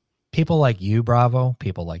 People like you, Bravo,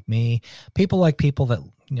 people like me, people that,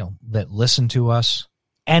 you know, that listen to us,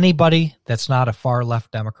 anybody that's not a far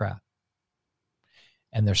left Democrat.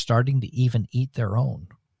 And they're starting to even eat their own,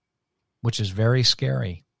 which is very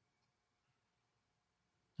scary.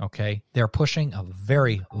 Okay? They're pushing a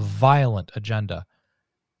very violent agenda.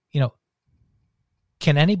 You know,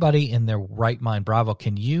 can anybody in their right mind, Bravo,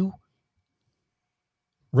 can you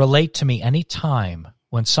relate to me any time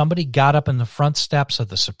when somebody got up in the front steps of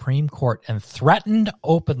the Supreme Court and threatened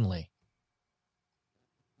openly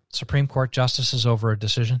Supreme Court justices over a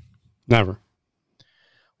decision? Never.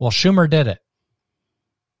 Well, Schumer did it.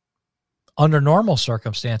 Under normal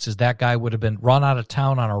circumstances, that guy would have been run out of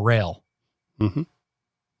town on a rail. Mm-hmm.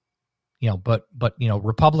 You know, but you know,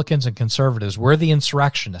 Republicans and conservatives, we're the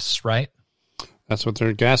insurrectionists, right? That's what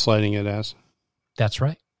they're gaslighting it as. That's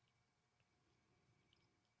right.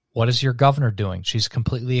 What is your governor doing? She's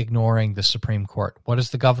completely ignoring the Supreme Court. What is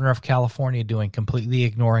the governor of California doing? Completely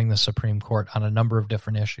ignoring the Supreme Court on a number of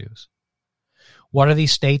different issues. What are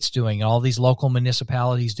these states doing? All these local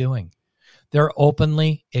municipalities doing? They're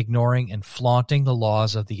openly ignoring and flaunting the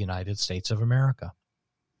laws of the United States of America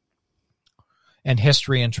and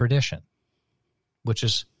history and tradition, which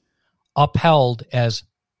is upheld as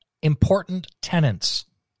important tenets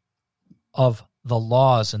of the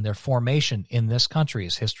laws and their formation in this country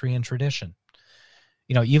is history and tradition.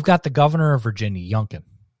 You know, you've got the governor of Virginia, Youngkin.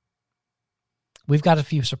 We've got a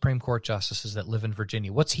few Supreme Court justices that live in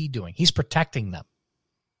Virginia. What's he doing? He's protecting them.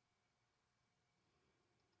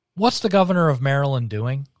 What's the governor of Maryland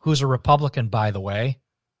doing? Who's a Republican, by the way?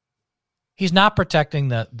 He's not protecting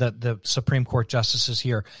the Supreme Court justices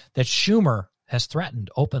here that Schumer has threatened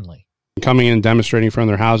openly. Coming in, demonstrating from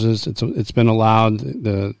their houses. It's been allowed.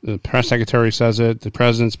 The press secretary says it. The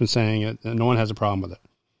president's been saying it. And no one has a problem with it.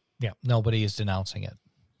 Yeah, nobody is denouncing it.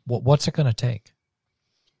 What's it going to take?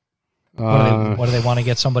 What do they want to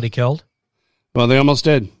get somebody killed? Well, they almost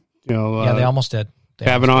did. You know. Yeah, they almost did.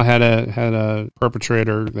 Kavanaugh had a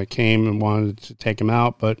perpetrator that came and wanted to take him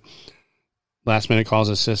out, but last minute calls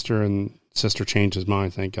his sister, and sister changed his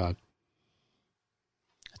mind. Thank God.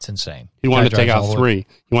 It's insane. He wanted to take out three.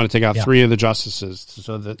 He wanted to take out three of the justices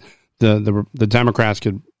so that the Democrats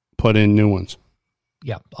could put in new ones.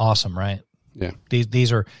 Yeah, awesome, right? Yeah.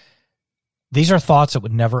 These are thoughts that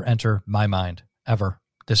would never enter my mind ever.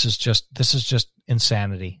 This is just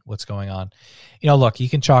insanity, what's going on. Look, you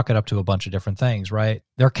can chalk it up to a bunch of different things, right?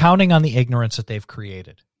 They're counting on the ignorance that they've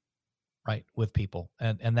created, right, with people.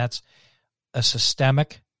 And that's a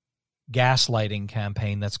systemic gaslighting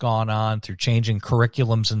campaign that's gone on through changing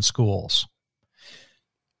curriculums in schools.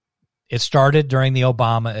 It started during the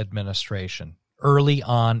Obama administration. Early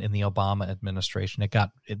on in the Obama administration, it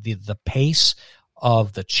got the pace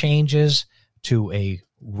of the changes to a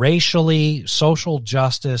racially, social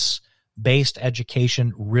justice based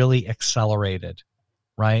education really accelerated,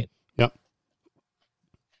 right? Yep.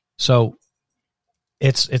 So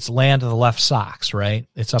it's land of the left socks, right?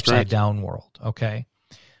 It's upside Correct. down world. Okay.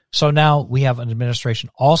 So now we have an administration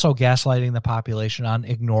also gaslighting the population on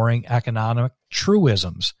ignoring economic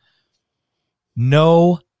truisms.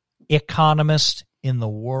 No economist in the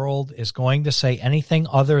world is going to say anything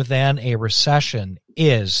other than a recession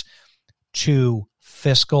is 2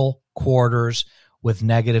 fiscal quarters with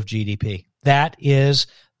negative GDP. That is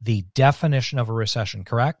the definition of a recession,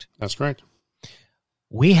 correct? That's correct.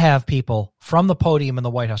 We have people from the podium in the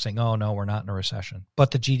White House saying, oh, no, we're not in a recession.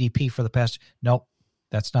 But the GDP for the past, nope,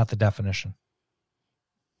 that's not the definition.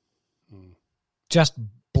 Just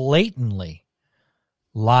blatantly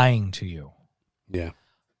lying to you. Yeah.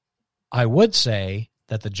 I would say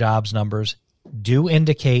that the jobs numbers do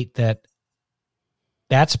indicate that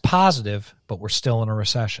that's positive, but we're still in a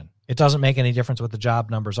recession. It doesn't make any difference what the job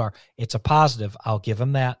numbers are. It's a positive. I'll give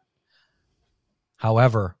them that.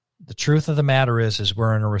 However, the truth of the matter is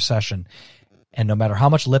we're in a recession. And no matter how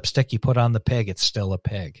much lipstick you put on the pig, it's still a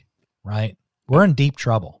pig, right? We're in deep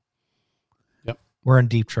trouble. Yep. We're in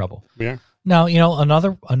deep trouble. We are. Now,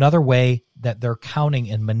 another way that they're counting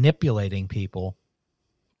and manipulating people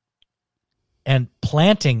and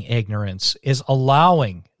planting ignorance is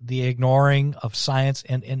allowing the ignoring of science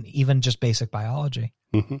and even just basic biology.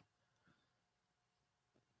 Mm-hmm.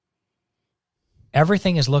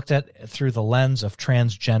 Everything is looked at through the lens of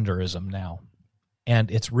transgenderism now,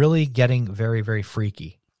 and it's really getting very, very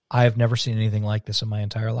freaky. I have never seen anything like this in my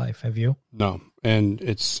entire life. Have you? No, and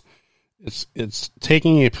it's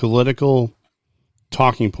taking a political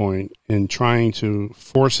talking point and trying to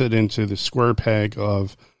force it into the square peg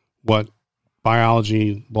of what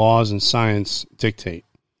biology, laws, and science dictate,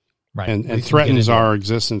 right? And threatens our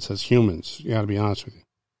existence as humans. You got to be honest with you.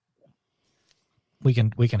 We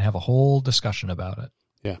can have a whole discussion about it.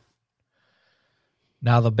 Yeah.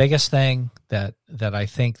 Now, the biggest thing that I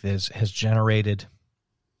think has generated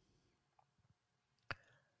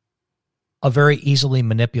a very easily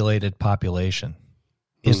manipulated population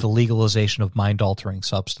is the legalization of mind-altering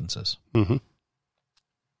substances. Mm-hmm.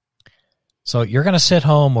 So you're going to sit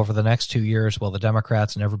home over the next 2 years while the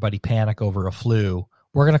Democrats and everybody panic over a flu.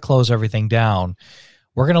 We're going to close everything down.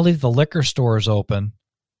 We're going to leave the liquor stores open,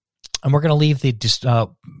 and we're going to leave the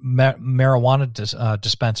marijuana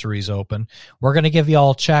dispensaries open. We're going to give you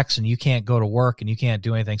all checks, and you can't go to work, and you can't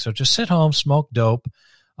do anything. So just sit home, smoke dope,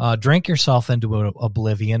 drink yourself into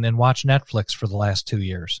oblivion, and watch Netflix for the last 2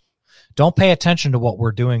 years. Don't pay attention to what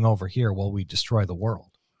we're doing over here while we destroy the world.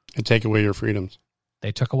 And take away your freedoms.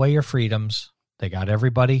 They took away your freedoms. They got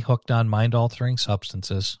everybody hooked on mind-altering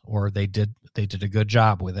substances, or they did a good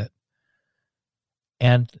job with it.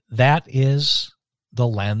 And that is the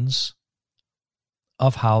lens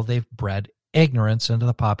of how they've bred ignorance into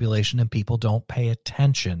the population, and people don't pay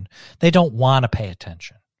attention. They don't want to pay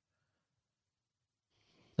attention.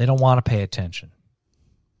 They don't want to pay attention.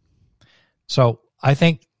 So I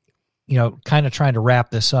think, kind of trying to wrap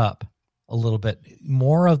this up a little bit,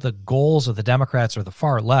 more of the goals of the Democrats or the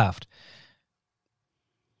far left.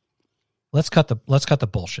 Let's cut the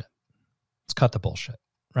bullshit. Let's cut the bullshit,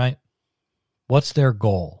 right? What's their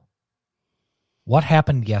goal? What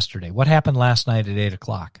happened yesterday? What happened last night at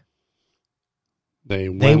 8:00? They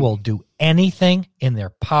will do anything in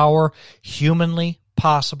their power, humanly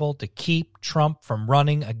possible, to keep Trump from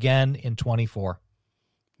running again in 2024.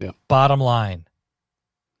 Yeah. Bottom line.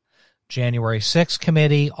 January 6th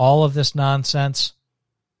committee, all of this nonsense,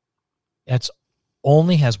 it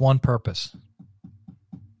only has one purpose: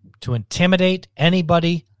 to intimidate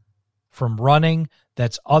anybody from running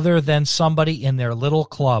that's other than somebody in their little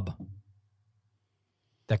club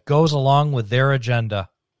that goes along with their agenda.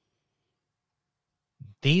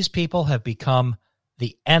 These people have become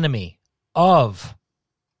the enemy of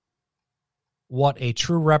what a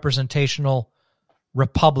true representational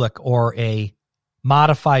republic or a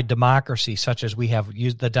modified democracy, such as we have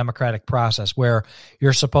used the democratic process, where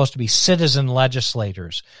you're supposed to be citizen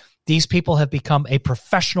legislators. These people have become a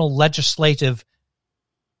professional legislative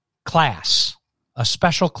class, a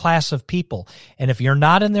special class of people. And if you're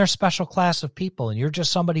not in their special class of people and you're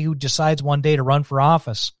just somebody who decides one day to run for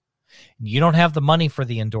office, and you don't have the money for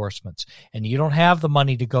the endorsements, and you don't have the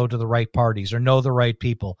money to go to the right parties or know the right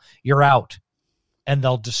people, you're out, and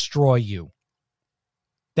they'll destroy you.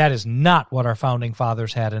 That is not what our founding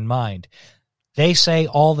fathers had in mind. They say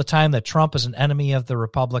all the time that Trump is an enemy of the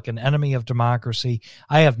republic, an enemy of democracy.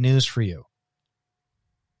 I have news for you.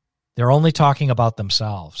 They're only talking about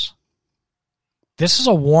themselves. This is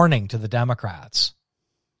a warning to the Democrats.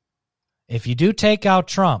 If you do take out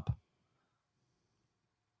Trump,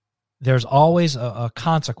 there's always a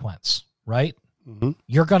consequence, right? Mm-hmm.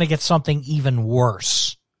 You're going to get something even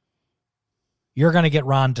worse. You're going to get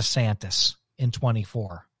Ron DeSantis in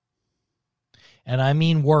 24. And I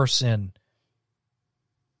mean worse in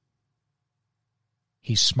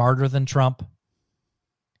he's smarter than Trump.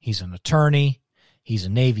 He's an attorney. He's a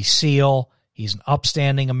Navy SEAL. He's an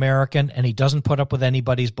upstanding American, and he doesn't put up with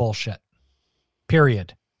anybody's bullshit.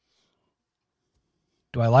 Period.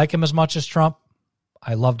 Do I like him as much as Trump?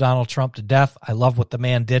 I love Donald Trump to death. I love what the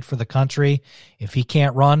man did for the country. If he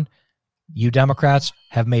can't run, you Democrats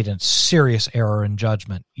have made a serious error in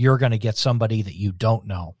judgment. You're going to get somebody that you don't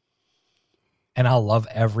know. And I'll love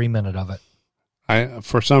every minute of it.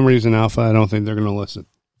 For some reason, Alpha, I don't think they're going to listen.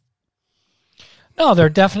 No, they're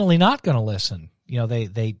definitely not going to listen. You know,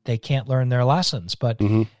 they can't learn their lessons. But,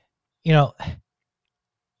 you know,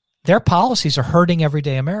 their policies are hurting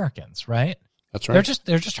everyday Americans, right? That's right.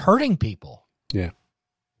 They're just hurting people. Yeah.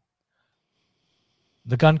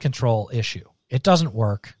 The gun control issue. It doesn't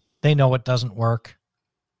work. They know it doesn't work.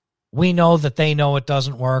 We know that they know it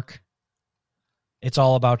doesn't work. It's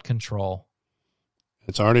all about control.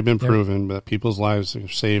 It's already been proven that people's lives are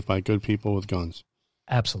saved by good people with guns.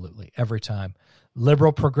 Absolutely. Every time.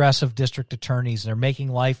 Liberal progressive district attorneys, they're making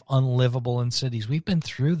life unlivable in cities. We've been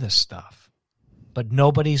through this stuff, but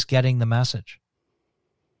nobody's getting the message.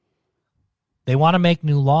 They want to make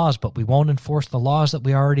new laws, but we won't enforce the laws that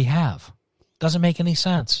we already have. Doesn't make any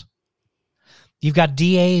sense. You've got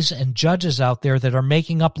DAs and judges out there that are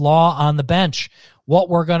making up law on the bench, what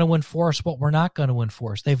we're going to enforce, what we're not going to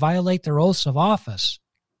enforce. They violate their oaths of office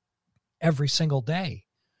every single day.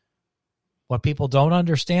 What people don't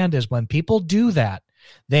understand is when people do that,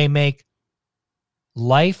 they make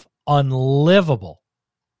life unlivable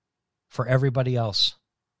for everybody else.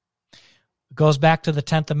 It goes back to the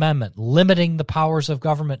 10th Amendment, limiting the powers of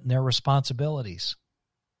government and their responsibilities.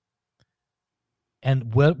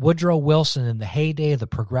 And Woodrow Wilson in the heyday of the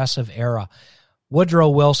progressive era, Woodrow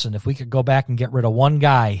Wilson, if we could go back and get rid of one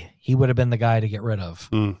guy, he would have been the guy to get rid of.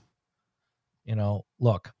 You know,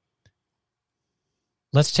 look,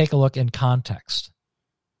 let's take a look in context.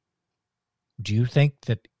 Do you think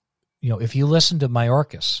that, you know, if you listen to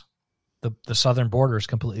Mayorkas, the southern border is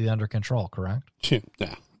completely under control, correct?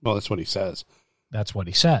 Yeah. Well, that's what he says. That's what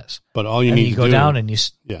he says. But all you need to go do, down and you,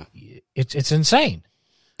 yeah, it's insane.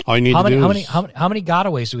 All you need to do is, how many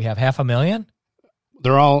gotaways do we have? 500,000?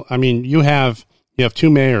 They're all, I mean, you have two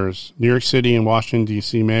mayors, New York City and Washington,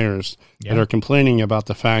 D.C. mayors, that are complaining about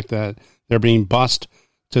the fact that they're being bused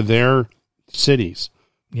to their cities.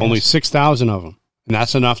 Yes. Only 6,000 of them. And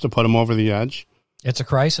that's enough to put them over the edge. It's a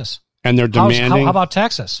crisis. And they're demanding. How about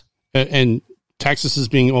Texas? And Texas is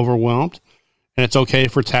being overwhelmed. And it's okay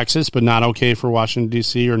for Texas, but not okay for Washington,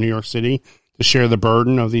 D.C. or New York City to share the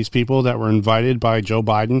burden of these people that were invited by Joe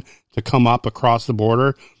Biden to come up across the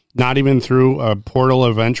border, not even through a portal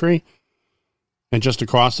of entry, and just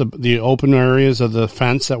across the open areas of the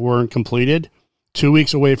fence that weren't completed, 2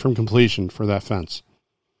 weeks away from completion for that fence.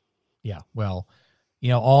 Yeah, well, you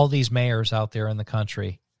know, all these mayors out there in the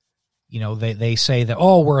country, you know, they say that,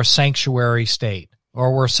 oh, we're a sanctuary state,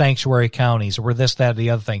 or we're sanctuary counties, or we're this, that, or the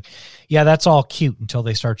other thing. Yeah, that's all cute until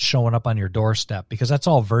they start showing up on your doorstep, because that's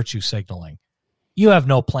all virtue signaling. You have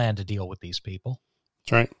no plan to deal with these people.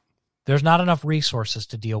 That's right. There's not enough resources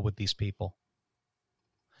to deal with these people.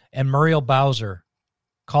 And Muriel Bowser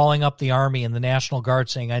calling up the Army and the National Guard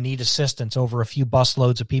saying, I need assistance over a few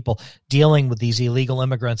busloads of people dealing with these illegal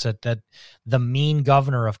immigrants that the mean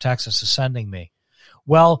governor of Texas is sending me.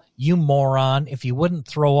 Well, you moron, if you wouldn't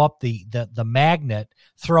throw up the magnet,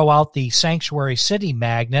 throw out the sanctuary city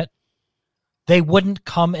magnet, they wouldn't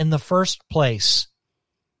come in the first place.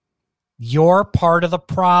 You're part of the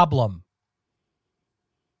problem.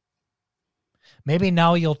 Maybe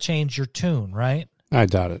now you'll change your tune, right? I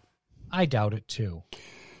doubt it. I doubt it too.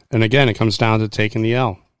 And again, it comes down to taking the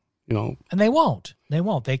L, you know. And they won't.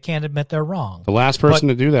 They can't admit they're wrong. The last person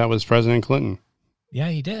to do that was President Clinton. Yeah,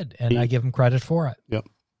 he did. And I give him credit for it. Yep.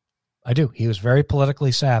 I do. He was very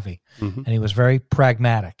politically savvy, and he was very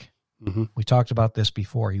pragmatic. Mm-hmm. We talked about this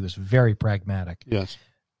before. He was very pragmatic. Yes.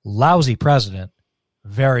 Lousy president,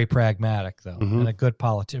 very pragmatic, though, Mm-hmm. and a good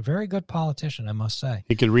politician. Very good politician, I must say.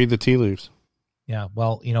 He could read the tea leaves. Yeah,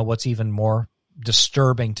 well, you know, what's even more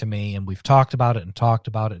disturbing to me, and we've talked about it and talked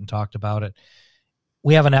about it and talked about it,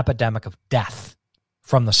 we have an epidemic of death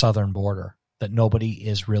from the southern border that nobody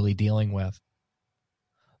is really dealing with.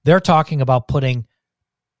 They're talking about putting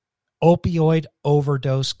opioid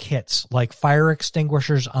overdose kits like fire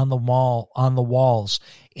extinguishers on the walls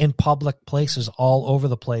in public places all over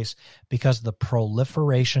the place because of the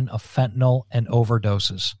proliferation of fentanyl and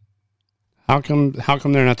overdoses. How come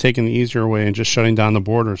they're not taking the easier way and just shutting down the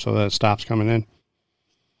border so that it stops coming in?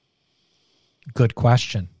 Good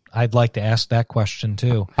question. I'd like to ask that question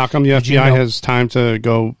too. How come the FBI has time to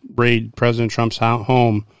go raid President Trump's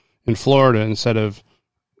home in Florida instead of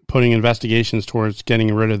putting investigations towards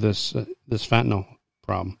getting rid of this fentanyl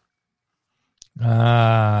problem?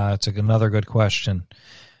 That's another good question.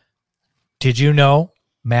 Did you know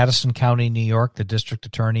Madison County, New York, the district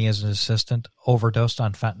attorney as an assistant overdosed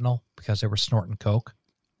on fentanyl because they were snorting coke?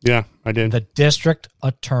 Yeah, I did. The district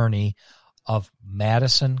attorney of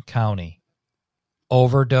Madison County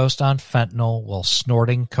overdosed on fentanyl while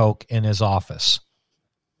snorting coke in his office.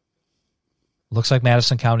 Looks like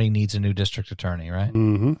Madison County needs a new district attorney, right?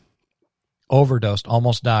 Mm-hmm. Overdosed,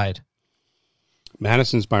 almost died.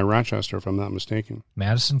 Madison's by Rochester, if I'm not mistaken.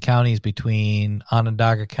 Madison County is between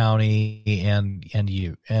Onondaga County and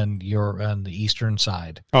you're on the eastern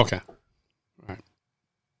side. Okay. All right.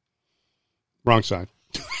 Wrong side.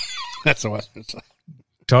 That's the western side.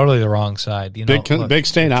 Totally the wrong side. You know, big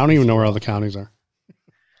state. I don't even know where all the counties are.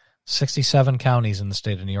 67 counties in the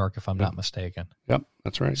state of New York, if I'm not mistaken. Yep,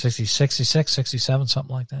 that's right. 66, 67,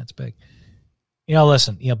 something like that. It's big. You know,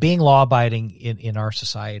 listen, being law-abiding in our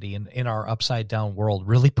society and in our upside-down world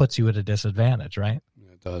really puts you at a disadvantage, right?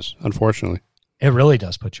 It does, unfortunately. It really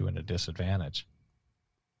does put you in a disadvantage.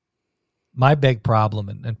 My big problem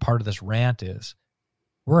and part of this rant is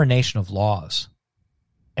we're a nation of laws,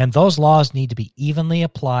 and those laws need to be evenly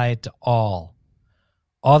applied to all.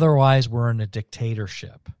 Otherwise, we're in a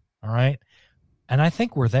dictatorship, all right? And I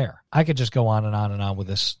think we're there. I could just go on and on and on with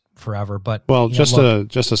this forever, but just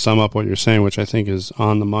to sum up what you're saying, which I think is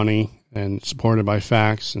on the money and supported by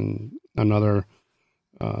facts, and another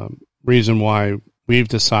reason why we've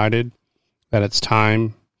decided that it's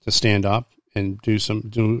time to stand up and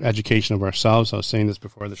do education of ourselves. I was saying this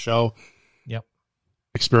before the show. Yep.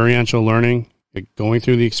 Experiential learning, going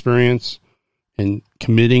through the experience and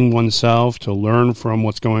committing oneself to learn from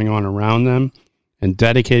what's going on around them and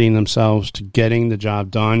dedicating themselves to getting the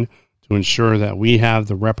job done to ensure that we have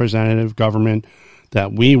the representative government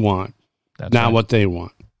that we want, not what they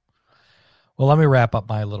want. Well, let me wrap up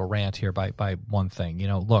my little rant here by one thing.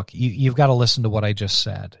 Look, you've got to listen to what I just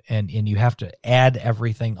said, and you have to add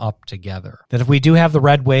everything up together. That if we do have the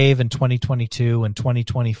red wave in 2022 and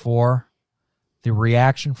 2024, the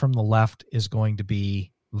reaction from the left is going to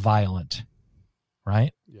be violent,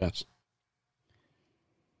 right? Yes.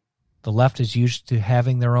 The left is used to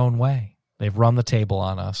having their own way. They've run the table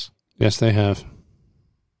on us. Yes, they have.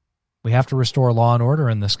 We have to restore law and order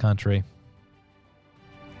in this country.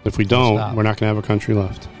 If we don't, we're not going to have a country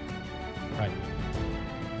left. Right.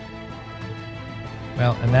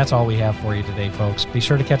 Well, and that's all we have for you today, folks. Be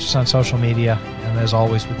sure to catch us on social media. And as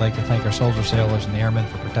always, we'd like to thank our soldiers, sailors, and airmen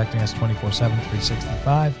for protecting us 24/7,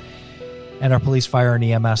 365. And our police, fire, and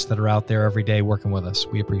EMS that are out there every day working with us.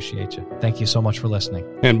 We appreciate you. Thank you so much for listening.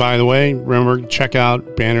 And by the way, remember, check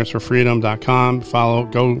out bannersforfreedom.com.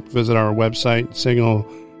 Go visit our website,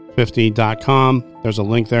 signal50.com. There's a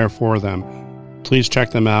link there for them. Please check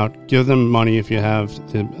them out. Give them money if you have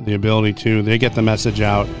the ability to. They get the message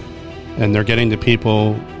out, and they're getting to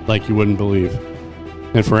people like you wouldn't believe.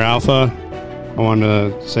 And for Alpha, I want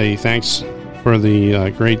to say thanks for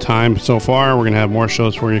the great time so far. We're going to have more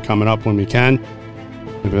shows for you coming up when we can.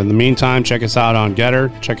 But in the meantime, check us out on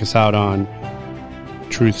Getter. Check us out on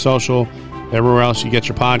Truth Social. Everywhere else you get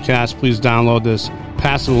your podcast, please download this.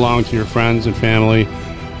 Pass it along to your friends and family.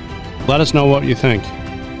 Let us know what you think.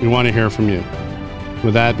 We want to hear from you.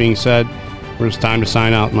 With that being said, it's time to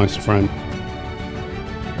sign out, my friend.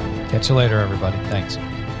 Catch you later, everybody. Thanks.